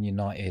Madrid, Man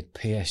United,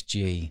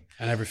 PSG,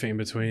 and everything in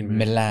between.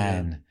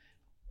 Milan,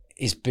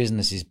 his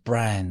business, his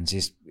brands,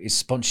 his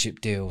sponsorship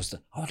deals.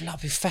 I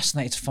would be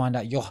fascinated to find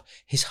out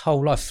his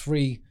whole life.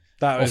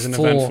 That was an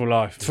eventful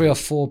life. 3 or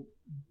 4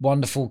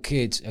 wonderful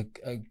kids,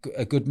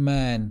 a good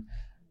man.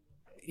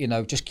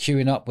 Just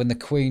queuing up when the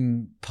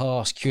Queen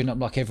passed, queuing up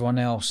like everyone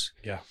else.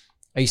 Yeah,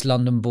 East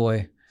London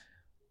boy.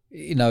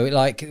 you know,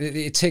 like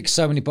it ticks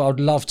so many. But I'd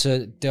love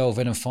to delve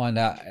in and find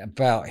out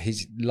about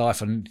his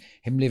life and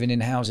him living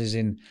in houses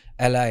in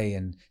LA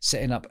and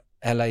setting up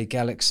LA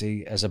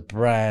Galaxy as a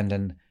brand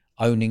and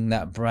owning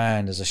that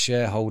brand as a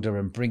shareholder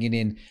and bringing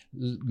in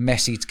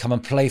Messi to come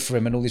and play for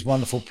him and all these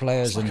wonderful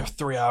players. It's like and a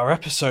 3-hour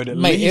episode at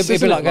mate, least.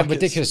 It'd be like it's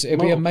ridiculous. It'd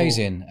be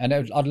amazing, and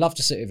I'd love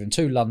to sit with him.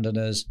 2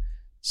 Londoners,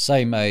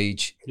 same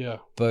age. Yeah.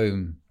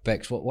 Boom.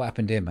 Bex, what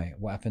happened here, mate?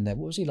 What happened there?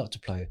 What was he like to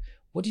play?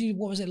 What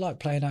was it like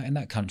playing out in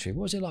that country?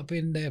 What was it like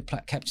being there,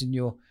 captain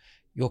your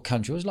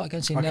country? What was it like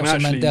going to see Nelson Mandela? I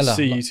can actually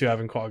see Mandela? you two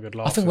having quite a good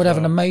laugh. I think we'd have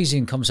an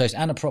amazing conversation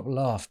and a proper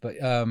laugh. But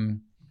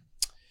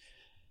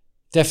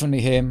definitely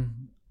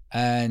him.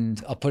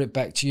 And I'll put it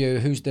back to you.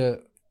 Who's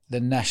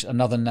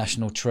another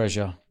national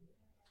treasure?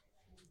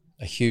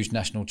 A huge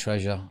national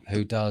treasure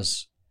who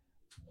does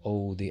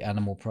all the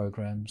animal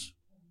programs?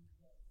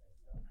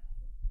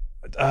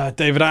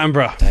 David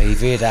Attenborough.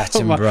 David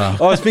Attenborough.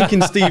 I was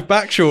thinking Steve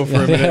Backshaw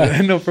for a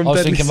minute. Not from I was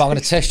Deadly thinking, I'm going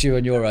to Six. test you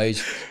on your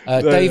age.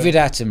 David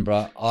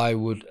Attenborough, I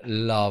would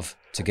love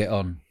to get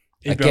on.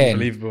 He'd be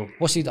unbelievable.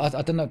 What's he? I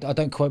don't know. I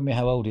don't quote me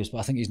how old he is, but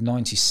I think he's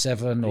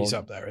 97. He's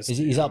up there, isn't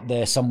he? He's up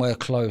there somewhere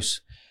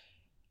close.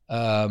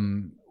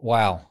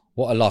 Wow,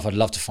 what a love! I'd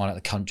love to find out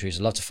the countries.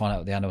 I'd love to find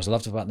out the animals. I'd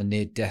love to find out the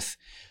near-death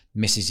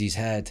misses he's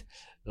had,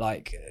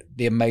 like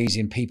the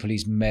amazing people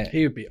he's met.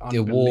 He would be the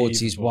awards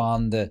he's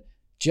won.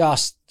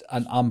 Just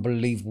an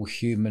unbelievable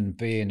human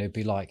being who'd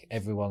be like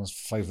everyone's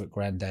favourite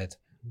granddad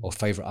or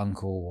favourite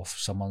uncle or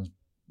someone's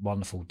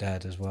wonderful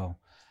dad as well.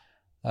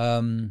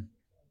 One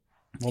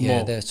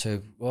more. There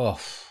too. Oh,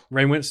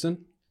 Ray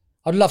Winston.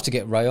 I'd love to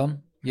get Ray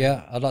on.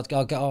 Yeah, I want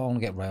to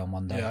get Ray on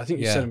one day. Yeah, I think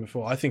you said him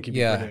before. I think he'd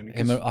be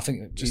brilliant. I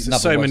think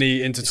there's so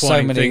many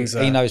intertwining things.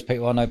 He knows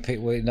people. I know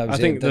people. He knows. I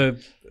think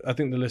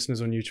the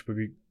listeners on YouTube would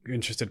be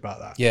interested about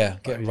that. Yeah,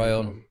 get Ray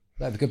on.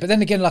 That'd be good. But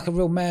then again, like a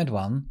real mad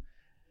one.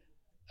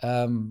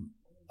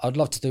 I'd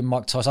love to do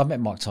Mike Tyson. I've met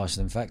Mike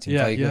Tyson, in fact, in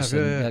Vegas,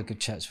 and had good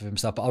chats with him and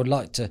stuff. But I would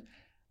like to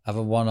have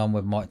a one-on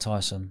with Mike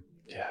Tyson.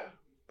 Yeah,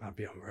 that'd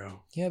be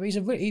unreal. Yeah,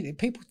 but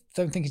people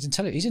don't think he's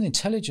intelligent.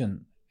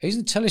 He's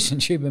an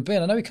intelligent human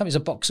being. I know he comes as a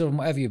boxer and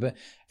whatever, but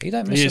he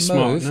don't miss a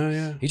move. No,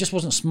 yeah. He just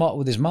wasn't smart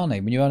with his money.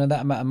 When you're earning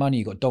that amount of money,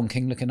 you've got Don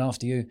King looking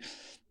after you.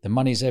 The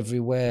money's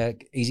everywhere.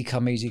 Easy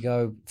come, easy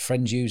go.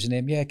 Friends using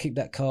him. Yeah, keep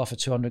that car for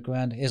 200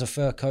 grand. Here's a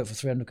fur coat for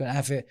 300 grand.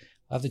 Have it.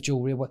 Have the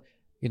jewelry.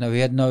 You know, he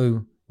had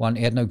no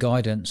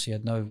guidance. He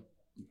had no,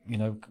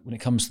 when it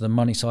comes to the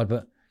money side.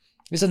 But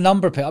there's a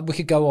number of people. We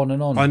could go on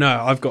and on. I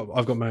know. I've got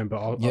my own, but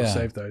I'll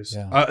save those.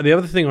 Yeah. The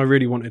other thing I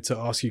really wanted to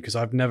ask you, because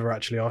I've never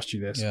actually asked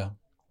you this. Yeah.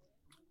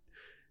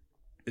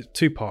 It's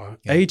 2-part.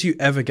 Yeah. A, do you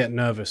ever get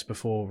nervous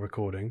before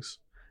recordings?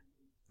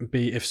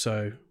 B, if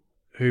so,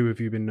 who have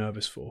you been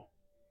nervous for?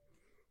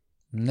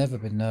 Never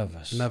been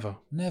nervous.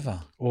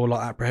 Never. Or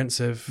like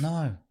apprehensive?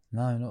 No,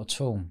 not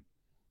at all.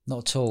 Not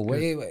at all.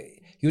 You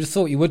would have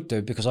thought you would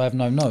do because I have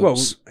no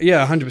notes. Well,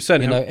 yeah,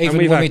 100%. Even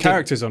we've when had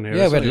characters on here.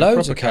 Yeah, we had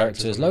loads of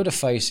characters, characters, load of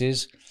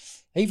faces.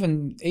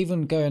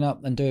 Even going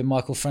up and doing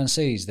Michael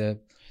Francis,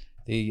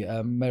 the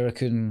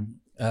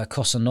American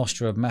Cosa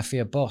Nostra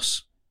mafia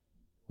boss,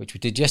 which we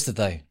did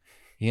yesterday.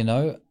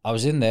 I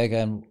was in there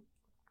going,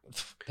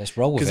 let's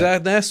roll with it.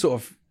 Because they're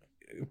sort of,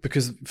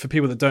 because for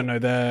people that don't know,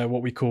 they're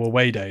what we call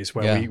away days,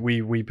 where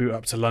we boot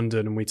up to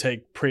London and we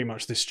take pretty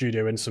much this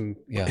studio in some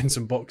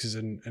boxes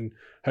and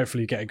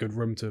hopefully get a good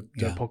room to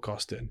do a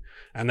podcast in.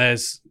 And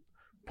there's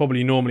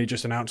probably normally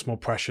just an ounce more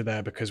pressure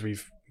there because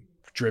we've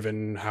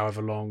driven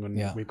however long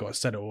and we've got to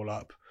set it all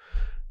up.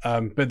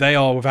 But they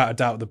are without a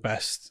doubt the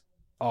best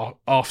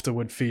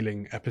afterward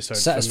feeling episode.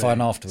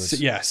 Satisfying afterwards.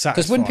 Satisfying.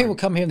 Because when people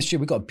come here in the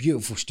studio, we've got a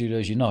beautiful studio,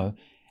 as you know.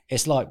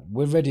 It's like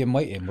we're ready and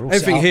waiting. We're all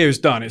everything here is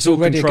done. It's all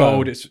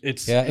controlled. It's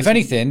if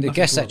anything, the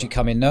guests actually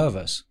come in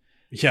nervous.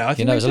 Yeah, I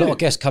think there's a lot of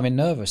guests come in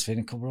nervous,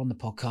 feeling we're on the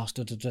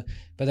podcast,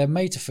 but they're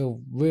made to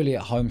feel really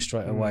at home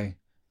straight away.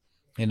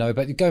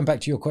 But going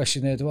back to your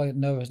question there, do I get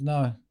nervous?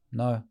 No.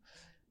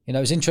 It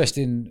was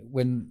interesting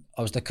when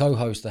I was the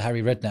co-host of the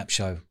Harry Redknapp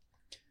show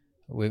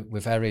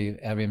with Harry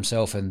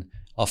himself, and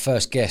our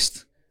first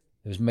guest.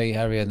 It was me,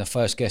 Harry, and the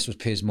first guest was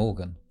Piers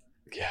Morgan.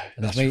 Yeah,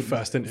 that's your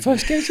first interview.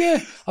 First guest, yeah.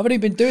 I've only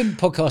been doing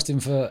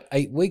podcasting for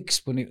 8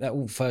 weeks when that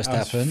all first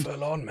happened.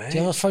 Full on, mate.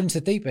 I was thrown to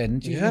the deep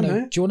end.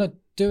 Mate. Do you want to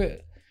do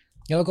it?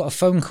 I got a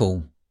phone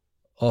call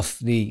off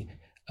the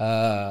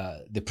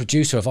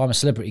producer of I'm a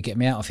Celebrity, Get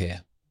Me Out of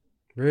Here.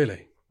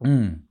 Really?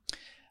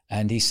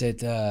 And he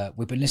said,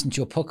 we've been listening to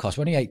your podcast.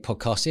 We're only 8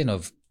 podcasts in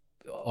of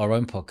our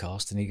own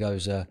podcast. And he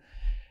goes, can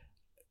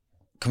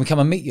we come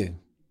and meet you?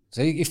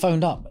 So he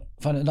phoned up.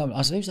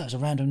 I said, who's that? It's a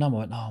random number. I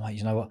went, oh, mate,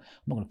 you know what? I'm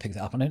not going to pick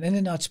that up. And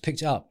then I just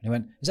picked it up. And he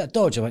went, is that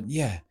Dodge? I went,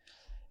 yeah.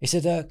 He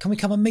said, can we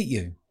come and meet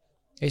you?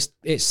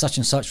 It's such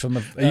and such from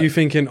a... Are you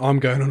thinking I'm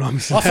going on I'm a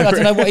Celebrity? I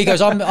don't know what he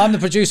goes, I'm the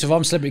producer of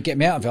I'm a Celebrity, Get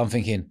Me Out of It. I'm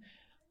thinking...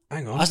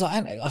 Hang on. I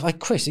was like,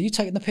 Chris, are you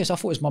taking the piss? I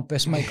thought it was my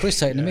best mate, Chris,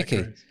 taking the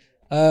mickey.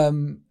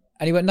 And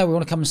he went, no, we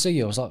want to come and see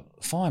you. I was like,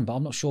 fine, but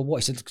I'm not sure what.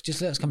 He said,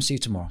 just let us come see you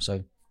tomorrow.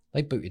 So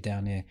they booted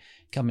down here,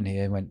 come in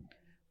here and went,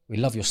 we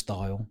love your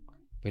style.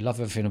 We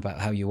love everything about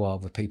how you are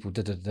with people.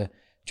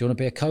 do you want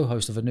to be a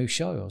co-host of a new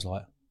show? I was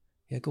like,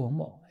 yeah, go on,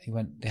 what? He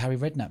went, the Harry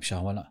Redknapp show.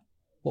 I went, like,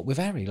 what, with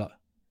Harry? Like,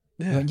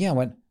 he went, yeah. I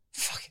went,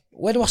 fuck it.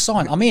 Where do I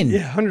sign? I'm in.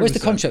 Yeah, 100%. Where's the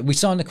contract? We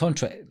signed the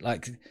contract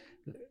like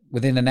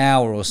within an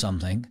hour or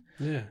something.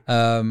 Yeah.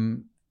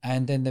 And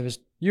then there was...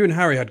 You and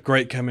Harry had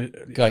great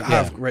chemistry.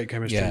 Great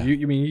chemistry. Yeah.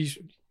 You mean, he's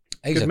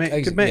good mate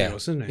of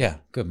yours, isn't he? Yeah,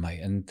 good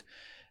mate.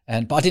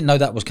 But I didn't know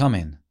that was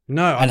coming.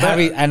 No,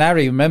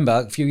 Harry,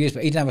 remember a few years,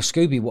 but he didn't have a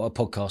Scooby what a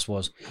podcast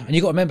was. And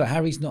you got to remember,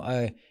 Harry's not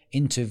a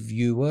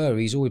interviewer.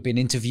 He's always been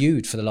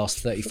interviewed for the last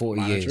 30,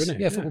 40 years. Isn't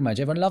he? Yeah, football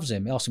manager. Everyone loves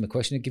him. Ask him a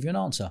question, he'll give you an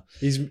answer.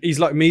 He's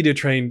like media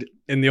trained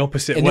in the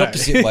opposite way. In the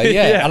opposite way,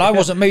 yeah. And I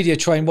wasn't media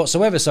trained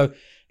whatsoever. So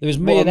there was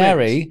me and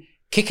Harry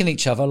kicking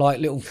each other like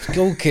little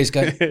school kids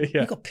going,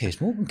 You've got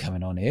Piers Morgan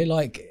coming on here.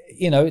 Like,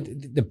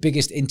 the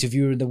biggest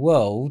interviewer in the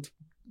world.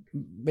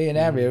 Me and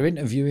Harry are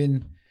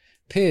interviewing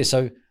Piers.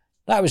 So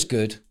that was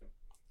good.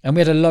 And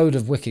we had a load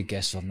of wicked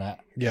guests on that.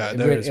 Yeah,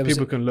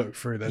 people can look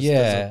through this.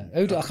 Yeah,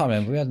 I can't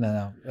remember. We had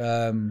now.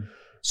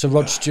 So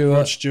Rod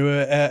Stewart,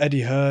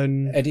 Eddie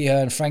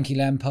Hearn, Frankie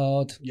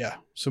Lampard. Yeah,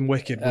 some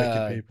wicked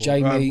people.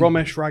 Jamie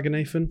Ramesh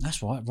Raghunathan.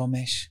 That's right,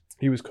 Ramesh.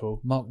 He was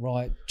cool. Mark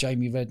Wright,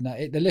 Jamie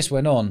Redknapp. The list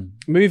went on.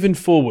 Moving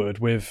forward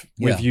with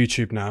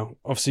YouTube now,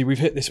 obviously we've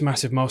hit this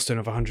massive milestone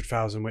of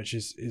 100,000, which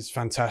is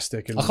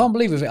fantastic. And I can't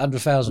believe we've hit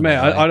 100,000. Mate,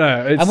 I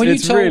know.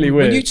 It's really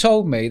weird. When you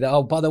told me that,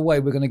 oh, by the way,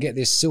 we're going to get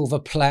this silver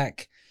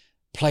plaque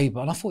play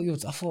button, I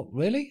thought,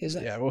 really? Is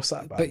that? Yeah, what's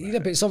that about? But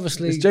it's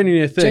obviously it's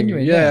genuinely a thing.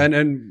 Genuine,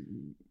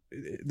 and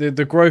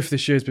the growth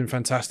this year has been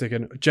fantastic,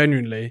 and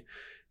genuinely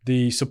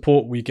the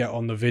support we get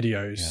on the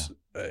videos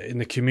in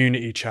the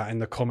community chat, in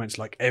the comments,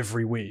 like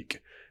every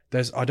week.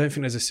 I don't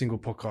think there's a single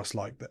podcast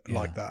like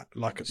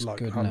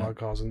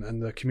ours,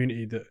 and the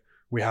community that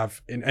we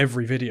have in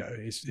every video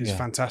is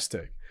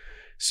fantastic.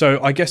 So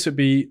I guess it'd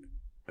be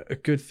a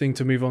good thing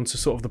to move on to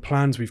sort of the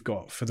plans we've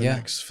got for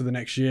the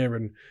next year,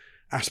 and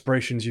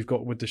aspirations you've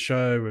got with the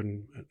show,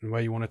 and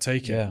where you want to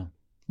take it. Yeah.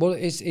 Well,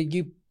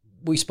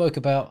 we spoke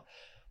about,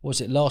 what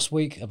was it last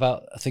week,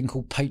 about a thing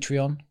called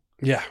Patreon?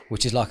 Yeah.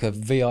 Which is like a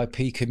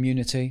VIP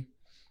community.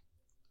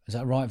 Is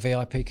that right?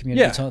 VIP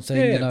community type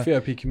thing? Yeah,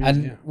 VIP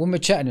community. And when we're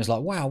chatting, it's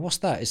like, wow, what's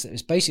that?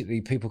 It's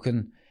basically people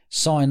can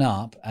sign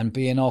up and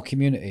be in our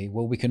community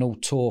where we can all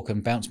talk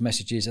and bounce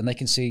messages, and they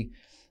can see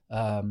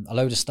a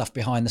load of stuff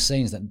behind the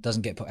scenes that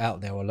doesn't get put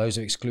out there, or loads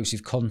of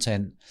exclusive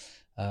content.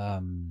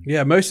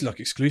 Mostly like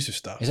exclusive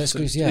stuff. Is that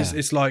exclusive?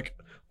 It's like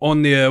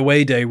on the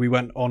away day we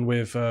went on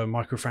with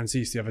Michael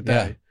Francis the other day.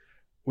 Yeah.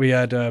 We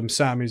had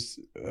Sam, who's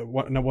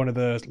one of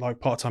the like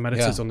part-time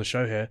editors on the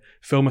show here,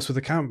 film us with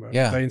a camera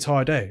the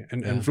entire day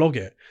and vlog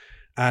it.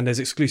 And there's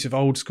exclusive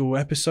old school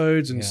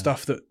episodes and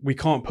stuff that we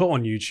can't put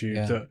on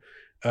YouTube that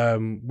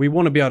we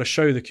want to be able to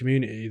show the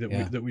community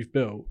that we've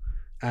built,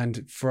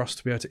 and for us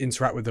to be able to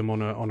interact with them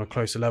on a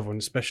closer level,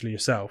 and especially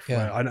yourself.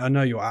 Where I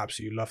know you'll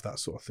absolutely love that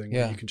sort of thing.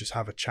 Where you can just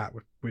have a chat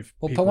with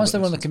people. But once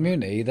they're on the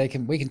community,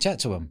 we can chat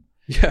to them.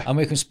 Yeah, and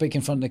we can speak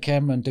in front of the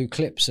camera and do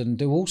clips and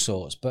do all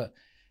sorts. But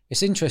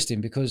it's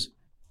interesting because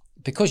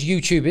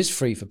YouTube is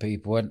free for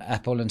people, and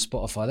Apple and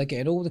Spotify, they're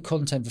getting all the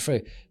content for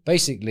free.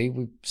 Basically,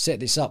 we set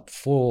this up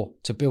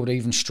to build an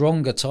even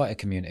stronger, tighter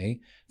community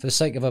for the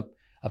sake of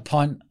a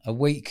pint a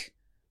week.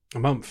 A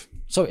month.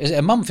 So is it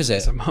a month, is it?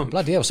 It's a month.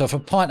 Bloody hell. So for a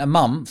pint of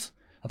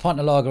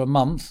lager a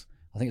month,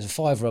 I think it's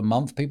 $5 a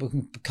month, people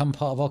can become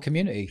part of our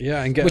community.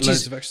 Yeah, and get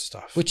loads of extra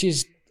stuff. Which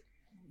is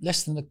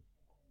less than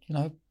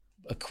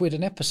 £1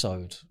 an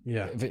episode.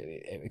 Yeah. If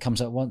it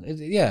comes out one.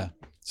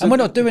 So, and we're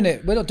not doing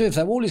it for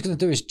that. All it's going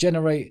to do is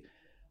generate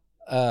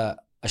a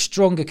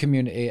stronger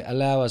community,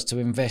 allow us to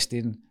invest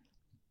in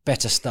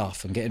better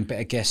stuff and getting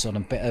better guests on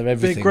and better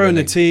everything. Growing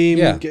the team,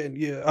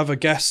 getting other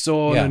guests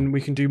on, and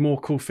we can do more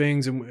cool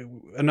things.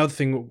 And another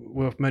thing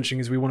worth mentioning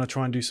is we want to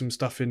try and do some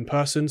stuff in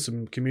person,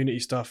 some community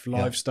stuff,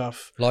 live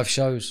stuff, live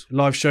shows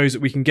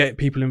that we can get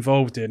people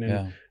involved in,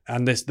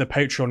 and the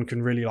Patreon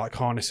can really like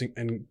harness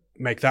and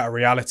make that a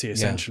reality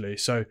essentially.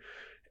 So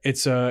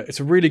it's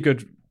a really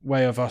good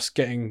way of us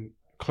getting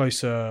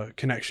closer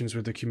connections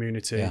with the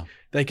community.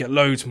 They get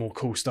loads more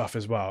cool stuff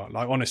as well.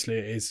 Like honestly,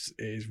 it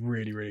is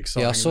really, really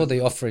exciting. I saw the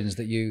offerings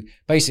that you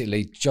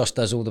basically, Josh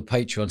does all the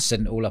Patreon,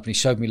 sent it all up, and he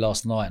showed me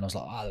last night, and I was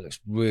like, that looks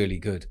really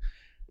good.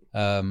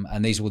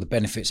 And these are all the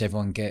benefits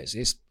everyone gets.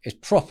 It's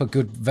proper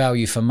good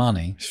value for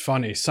money. It's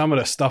funny. Some of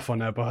the stuff on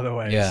there, by the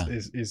way,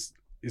 is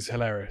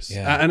hilarious.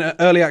 And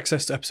early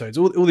access to episodes,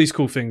 all these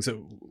cool things that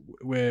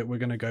we're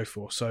going to go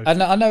for. So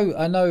and I know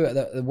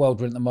that the world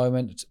we're in at the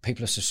moment,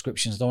 people are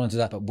subscriptions, don't want to do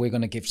that, but we're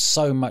going to give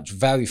so much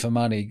value for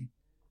money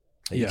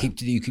that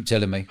you keep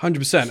telling me.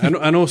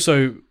 100%. and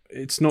also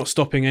it's not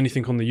stopping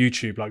anything on the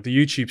YouTube. Like the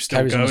YouTube's still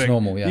carries going. On as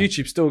normal,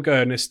 YouTube's still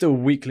going. There's still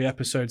weekly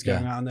episodes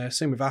going out on there.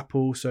 Same with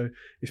Apple. So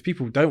if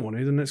people don't want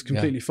to, then that's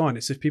completely fine.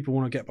 It's if people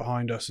want to get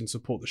behind us and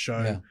support the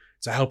show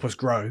to help us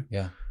grow.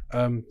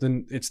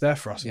 Then it's there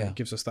for us, and it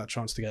gives us that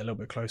chance to get a little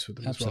bit closer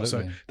with them as well.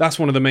 So that's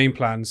one of the main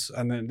plans,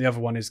 and then the other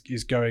one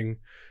is going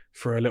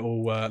for a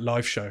little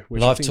live show,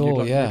 which Live I think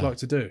tour, you'd like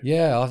to do.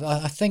 Yeah,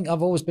 I think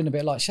I've always been a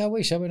bit like, shall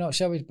we not,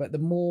 shall we? But the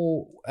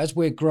more, as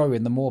we're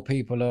growing, the more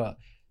people are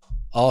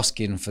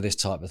asking for this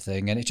type of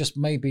thing. And it just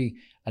maybe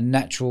a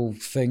natural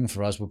thing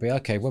for us will be,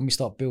 okay, when we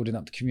start building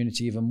up the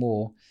community even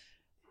more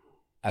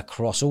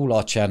across all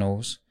our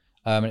channels,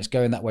 and it's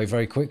going that way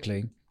very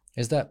quickly,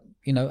 is that,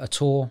 you know, a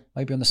tour,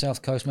 maybe on the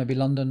South Coast, maybe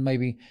London,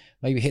 maybe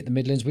hit the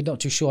Midlands. We're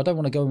not too sure. I don't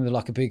want to go in with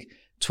like a big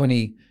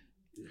 20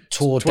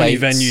 tour 20 dates.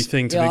 venue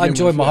thing to I begin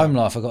enjoy with, my home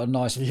life. I've got a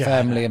nice Yeah.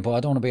 family, but I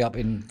don't want to be up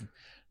in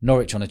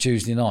Norwich on a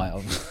Tuesday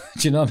night.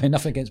 Do you know what I mean?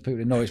 Nothing against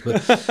people in Norwich,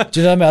 but do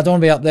you know what I mean? I don't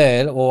want to be up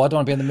there, or I don't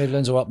want to be in the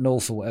Midlands or up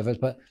north or whatever.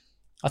 But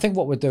I think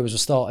what we'll do is we'll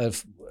start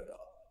of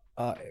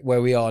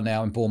where we are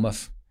now in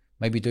Bournemouth.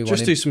 Maybe do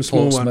Just one do in some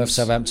small Portsmouth, ones.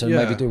 Southampton.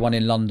 Yeah. Maybe do one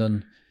in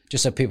London,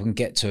 just so people can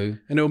get to.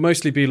 And it'll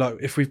mostly be like,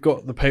 if we've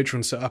got the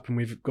Patreon set up and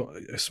we've got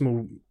a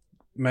small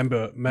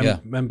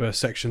member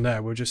section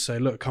there, we'll just say,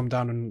 look, come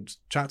down and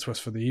chat to us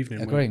for the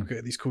evening. Agree. We'll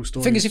get these cool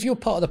stories. The thing is, if you're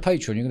part of the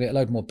Patreon, you're going to get a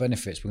load more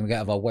benefits. We're going to get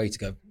out of our way to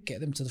go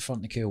get them to the front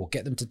of the queue, or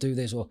get them to do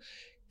this, or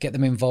get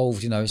them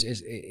involved. You know,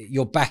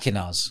 you're backing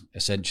us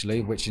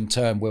essentially, which in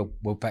turn will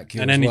back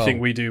you. And as anything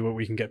well. we do where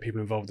we can get people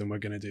involved in, we're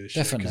going to do this.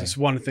 Definitely. Because it's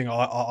one thing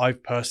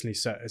I've personally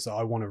set is that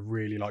I want to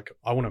really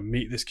I want to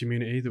meet this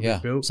community that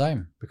we've built.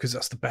 Same. Because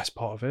that's the best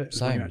part of it.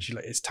 Same.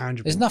 Actually, it's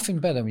tangible. There's nothing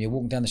better when you're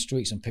walking down the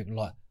streets and people are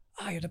like,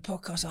 "Oh, you're the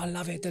podcast. I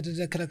love it. Da, da,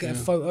 da. Can I get a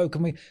photo?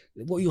 Can we?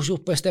 What was your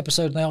best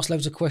episode?" And they ask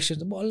loads of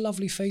questions. What a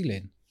lovely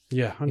feeling.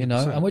 Yeah, 100%. You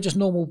know, and we're just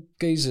normal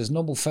geezers,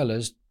 normal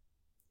fellas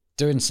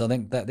doing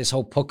something that this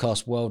whole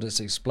podcast world is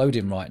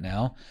exploding right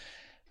now.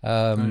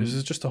 This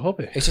is just a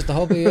hobby. It's just a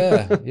hobby,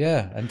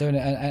 yeah, and doing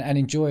it and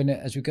enjoying it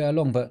as we go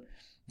along. But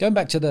going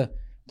back to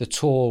the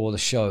tour or the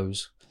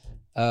shows,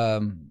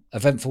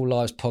 Eventful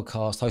Lives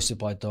podcast hosted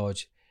by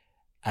Dodge,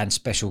 and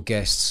special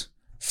guests,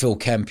 Phil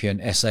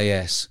Campion,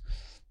 SAS,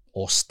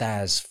 or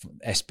Staz from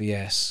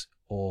SBS,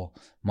 or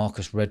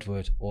Marcus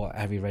Redwood, or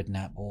Harry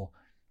Redknapp, or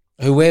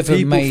whoever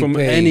People may from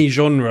be, any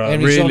genre,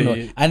 really.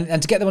 genre.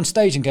 And to get them on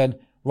stage and going,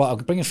 right, I'm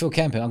bringing Phil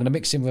Campion, I'm going to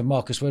mix in with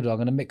Marcus Woodall, I'm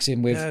going to mix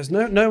in with There's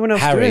no one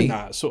else Harry. doing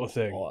that sort of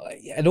thing.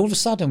 And all of a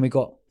sudden we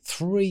got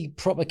 3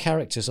 proper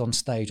characters on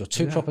stage, or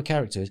 2 proper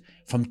characters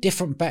from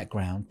different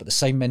background, but the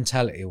same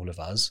mentality, all of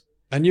us.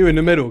 And you in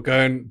the middle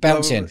going...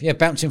 Bouncing through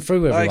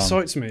everyone. That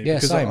excites me. Yeah,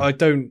 because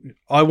same.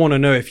 I want to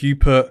know if you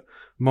put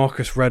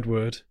Marcus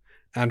Redwood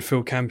and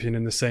Phil Campion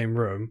in the same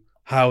room,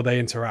 how they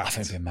interact. I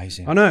think it'd be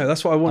amazing. I know,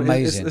 that's what I want.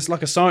 Amazing. It's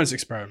like a science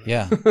experiment.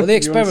 Yeah. Well, the You wanna see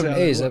experiment how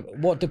they is, work.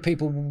 what do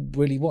people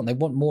really want? They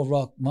want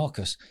more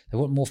Marcus. They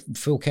want more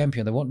Phil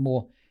Campion. They want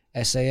more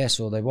SAS,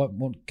 or they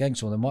want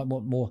Gangster, or they might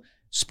want more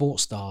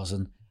sports stars.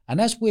 And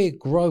as we're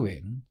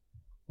growing,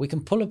 we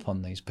can pull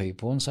upon these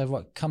people and say,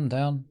 right, come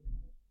down,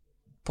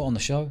 put on the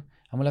show,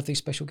 and we'll have these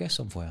special guests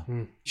on for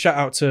you. Shout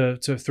out to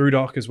Through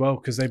Dark as well,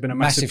 because they've been a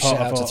massive part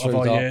shout out to of Through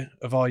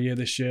Dark. our year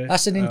this year.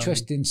 That's an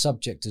interesting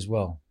subject as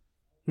well.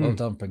 Well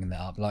done bringing that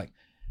up. Like,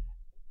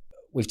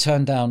 we've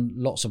turned down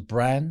lots of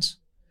brands,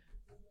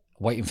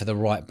 waiting for the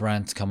right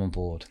brand to come on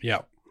board. Yeah.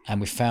 And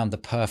we found the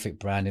perfect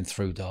brand in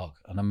Through Dark,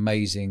 an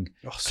amazing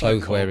So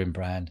clothes cool. wearing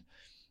brand,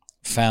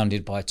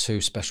 founded by 2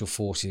 special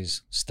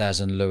forces,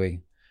 Staz and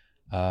Louis.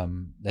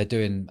 They're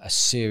doing a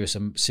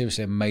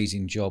seriously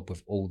amazing job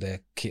with all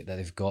their kit that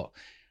they've got.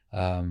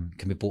 Can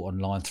be bought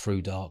online,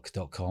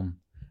 throughdark.com.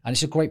 And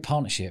it's a great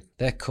partnership.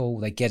 They're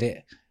cool. They get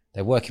it.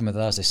 They're working with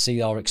us. They see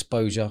our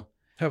exposure.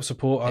 Help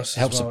support us.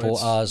 Help as well. support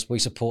It's- us. We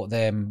support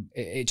them.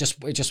 It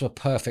just was a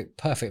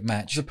perfect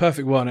match. It's a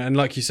perfect one. And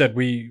like you said,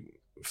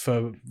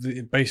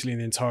 basically in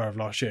the entire of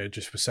last year,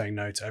 just was saying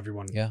no to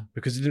everyone. Yeah.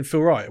 Because it didn't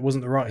feel right. It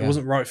wasn't the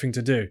right thing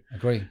to do.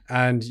 Agree.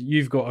 And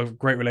you've got a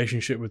great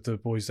relationship with the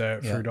boys there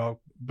at Through Dark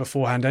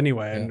beforehand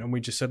anyway. And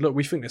we just said, look,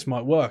 we think this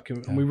might work.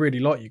 And we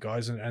really like you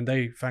guys. And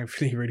they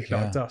thankfully really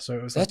liked us. So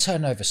it was They're like,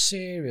 turning over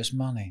serious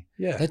money.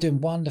 Yeah. They're doing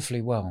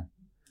wonderfully well.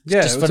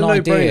 yeah, just it was for a an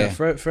no-brainer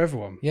idea. for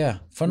everyone. Yeah.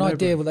 For an No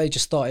idea brainer. where they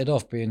just started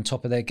off being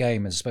top of their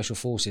game as special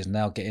forces, and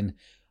now getting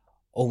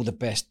all the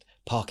best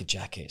Parker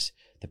jackets,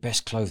 the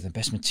best clothing, the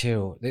best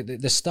material.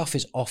 The stuff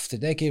is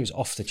their gear is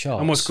off the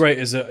charts. And what's great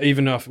is that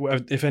even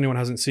if anyone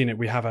hasn't seen it,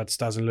 we have had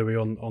Staz and Louis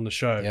on the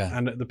show. Yeah.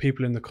 And the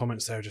people in the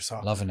comments there are just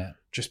like, Loving it.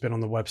 just been on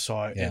the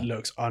website. Yeah. It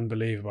looks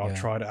unbelievable. I've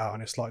Yeah. tried it out.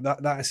 And it's like,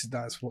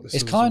 that's what this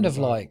It's is kind all of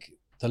about. like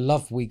the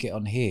love we get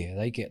on here.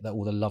 They get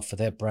all the love for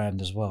their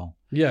brand as well.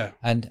 Yeah.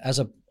 And as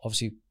I've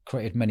obviously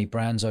created many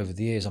brands over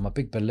the years, I'm a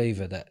big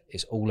believer that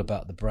it's all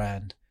about the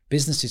brand.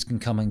 Businesses can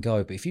come and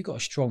go, but if you've got a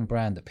strong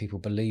brand that people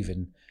believe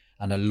in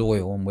and are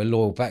loyal, and we're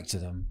loyal back to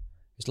them,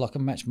 it's like a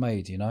match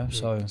made, you know?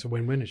 So It's a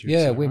win-win, as you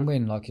yeah, say,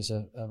 win-win. Like, it's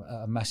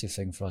a massive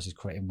thing for us, is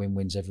creating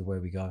win-wins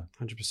everywhere we go.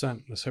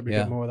 100%. Let's hope we Yeah.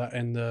 get more of that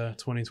in the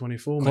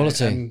 2024.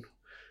 Quality. Mate. And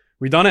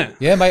we done it.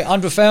 Yeah, mate,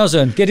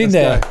 100,000. Get in Let's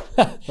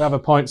there. go. We'll have a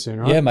pint soon,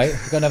 right? Yeah, mate.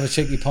 We're gonna have a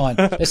cheeky pint.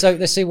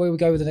 Let's see where we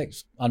go with the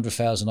next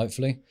 100,000,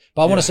 hopefully.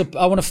 But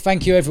I want to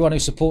thank you, everyone who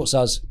supports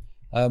us.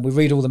 We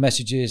read all the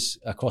messages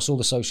across all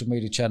the social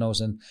media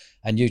channels and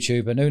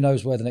YouTube, and who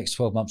knows where the next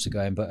 12 months are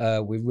going.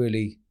 But we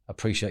really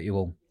appreciate you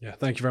all. Yeah.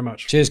 Thank you very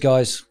much. Cheers,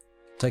 guys.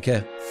 Take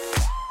care.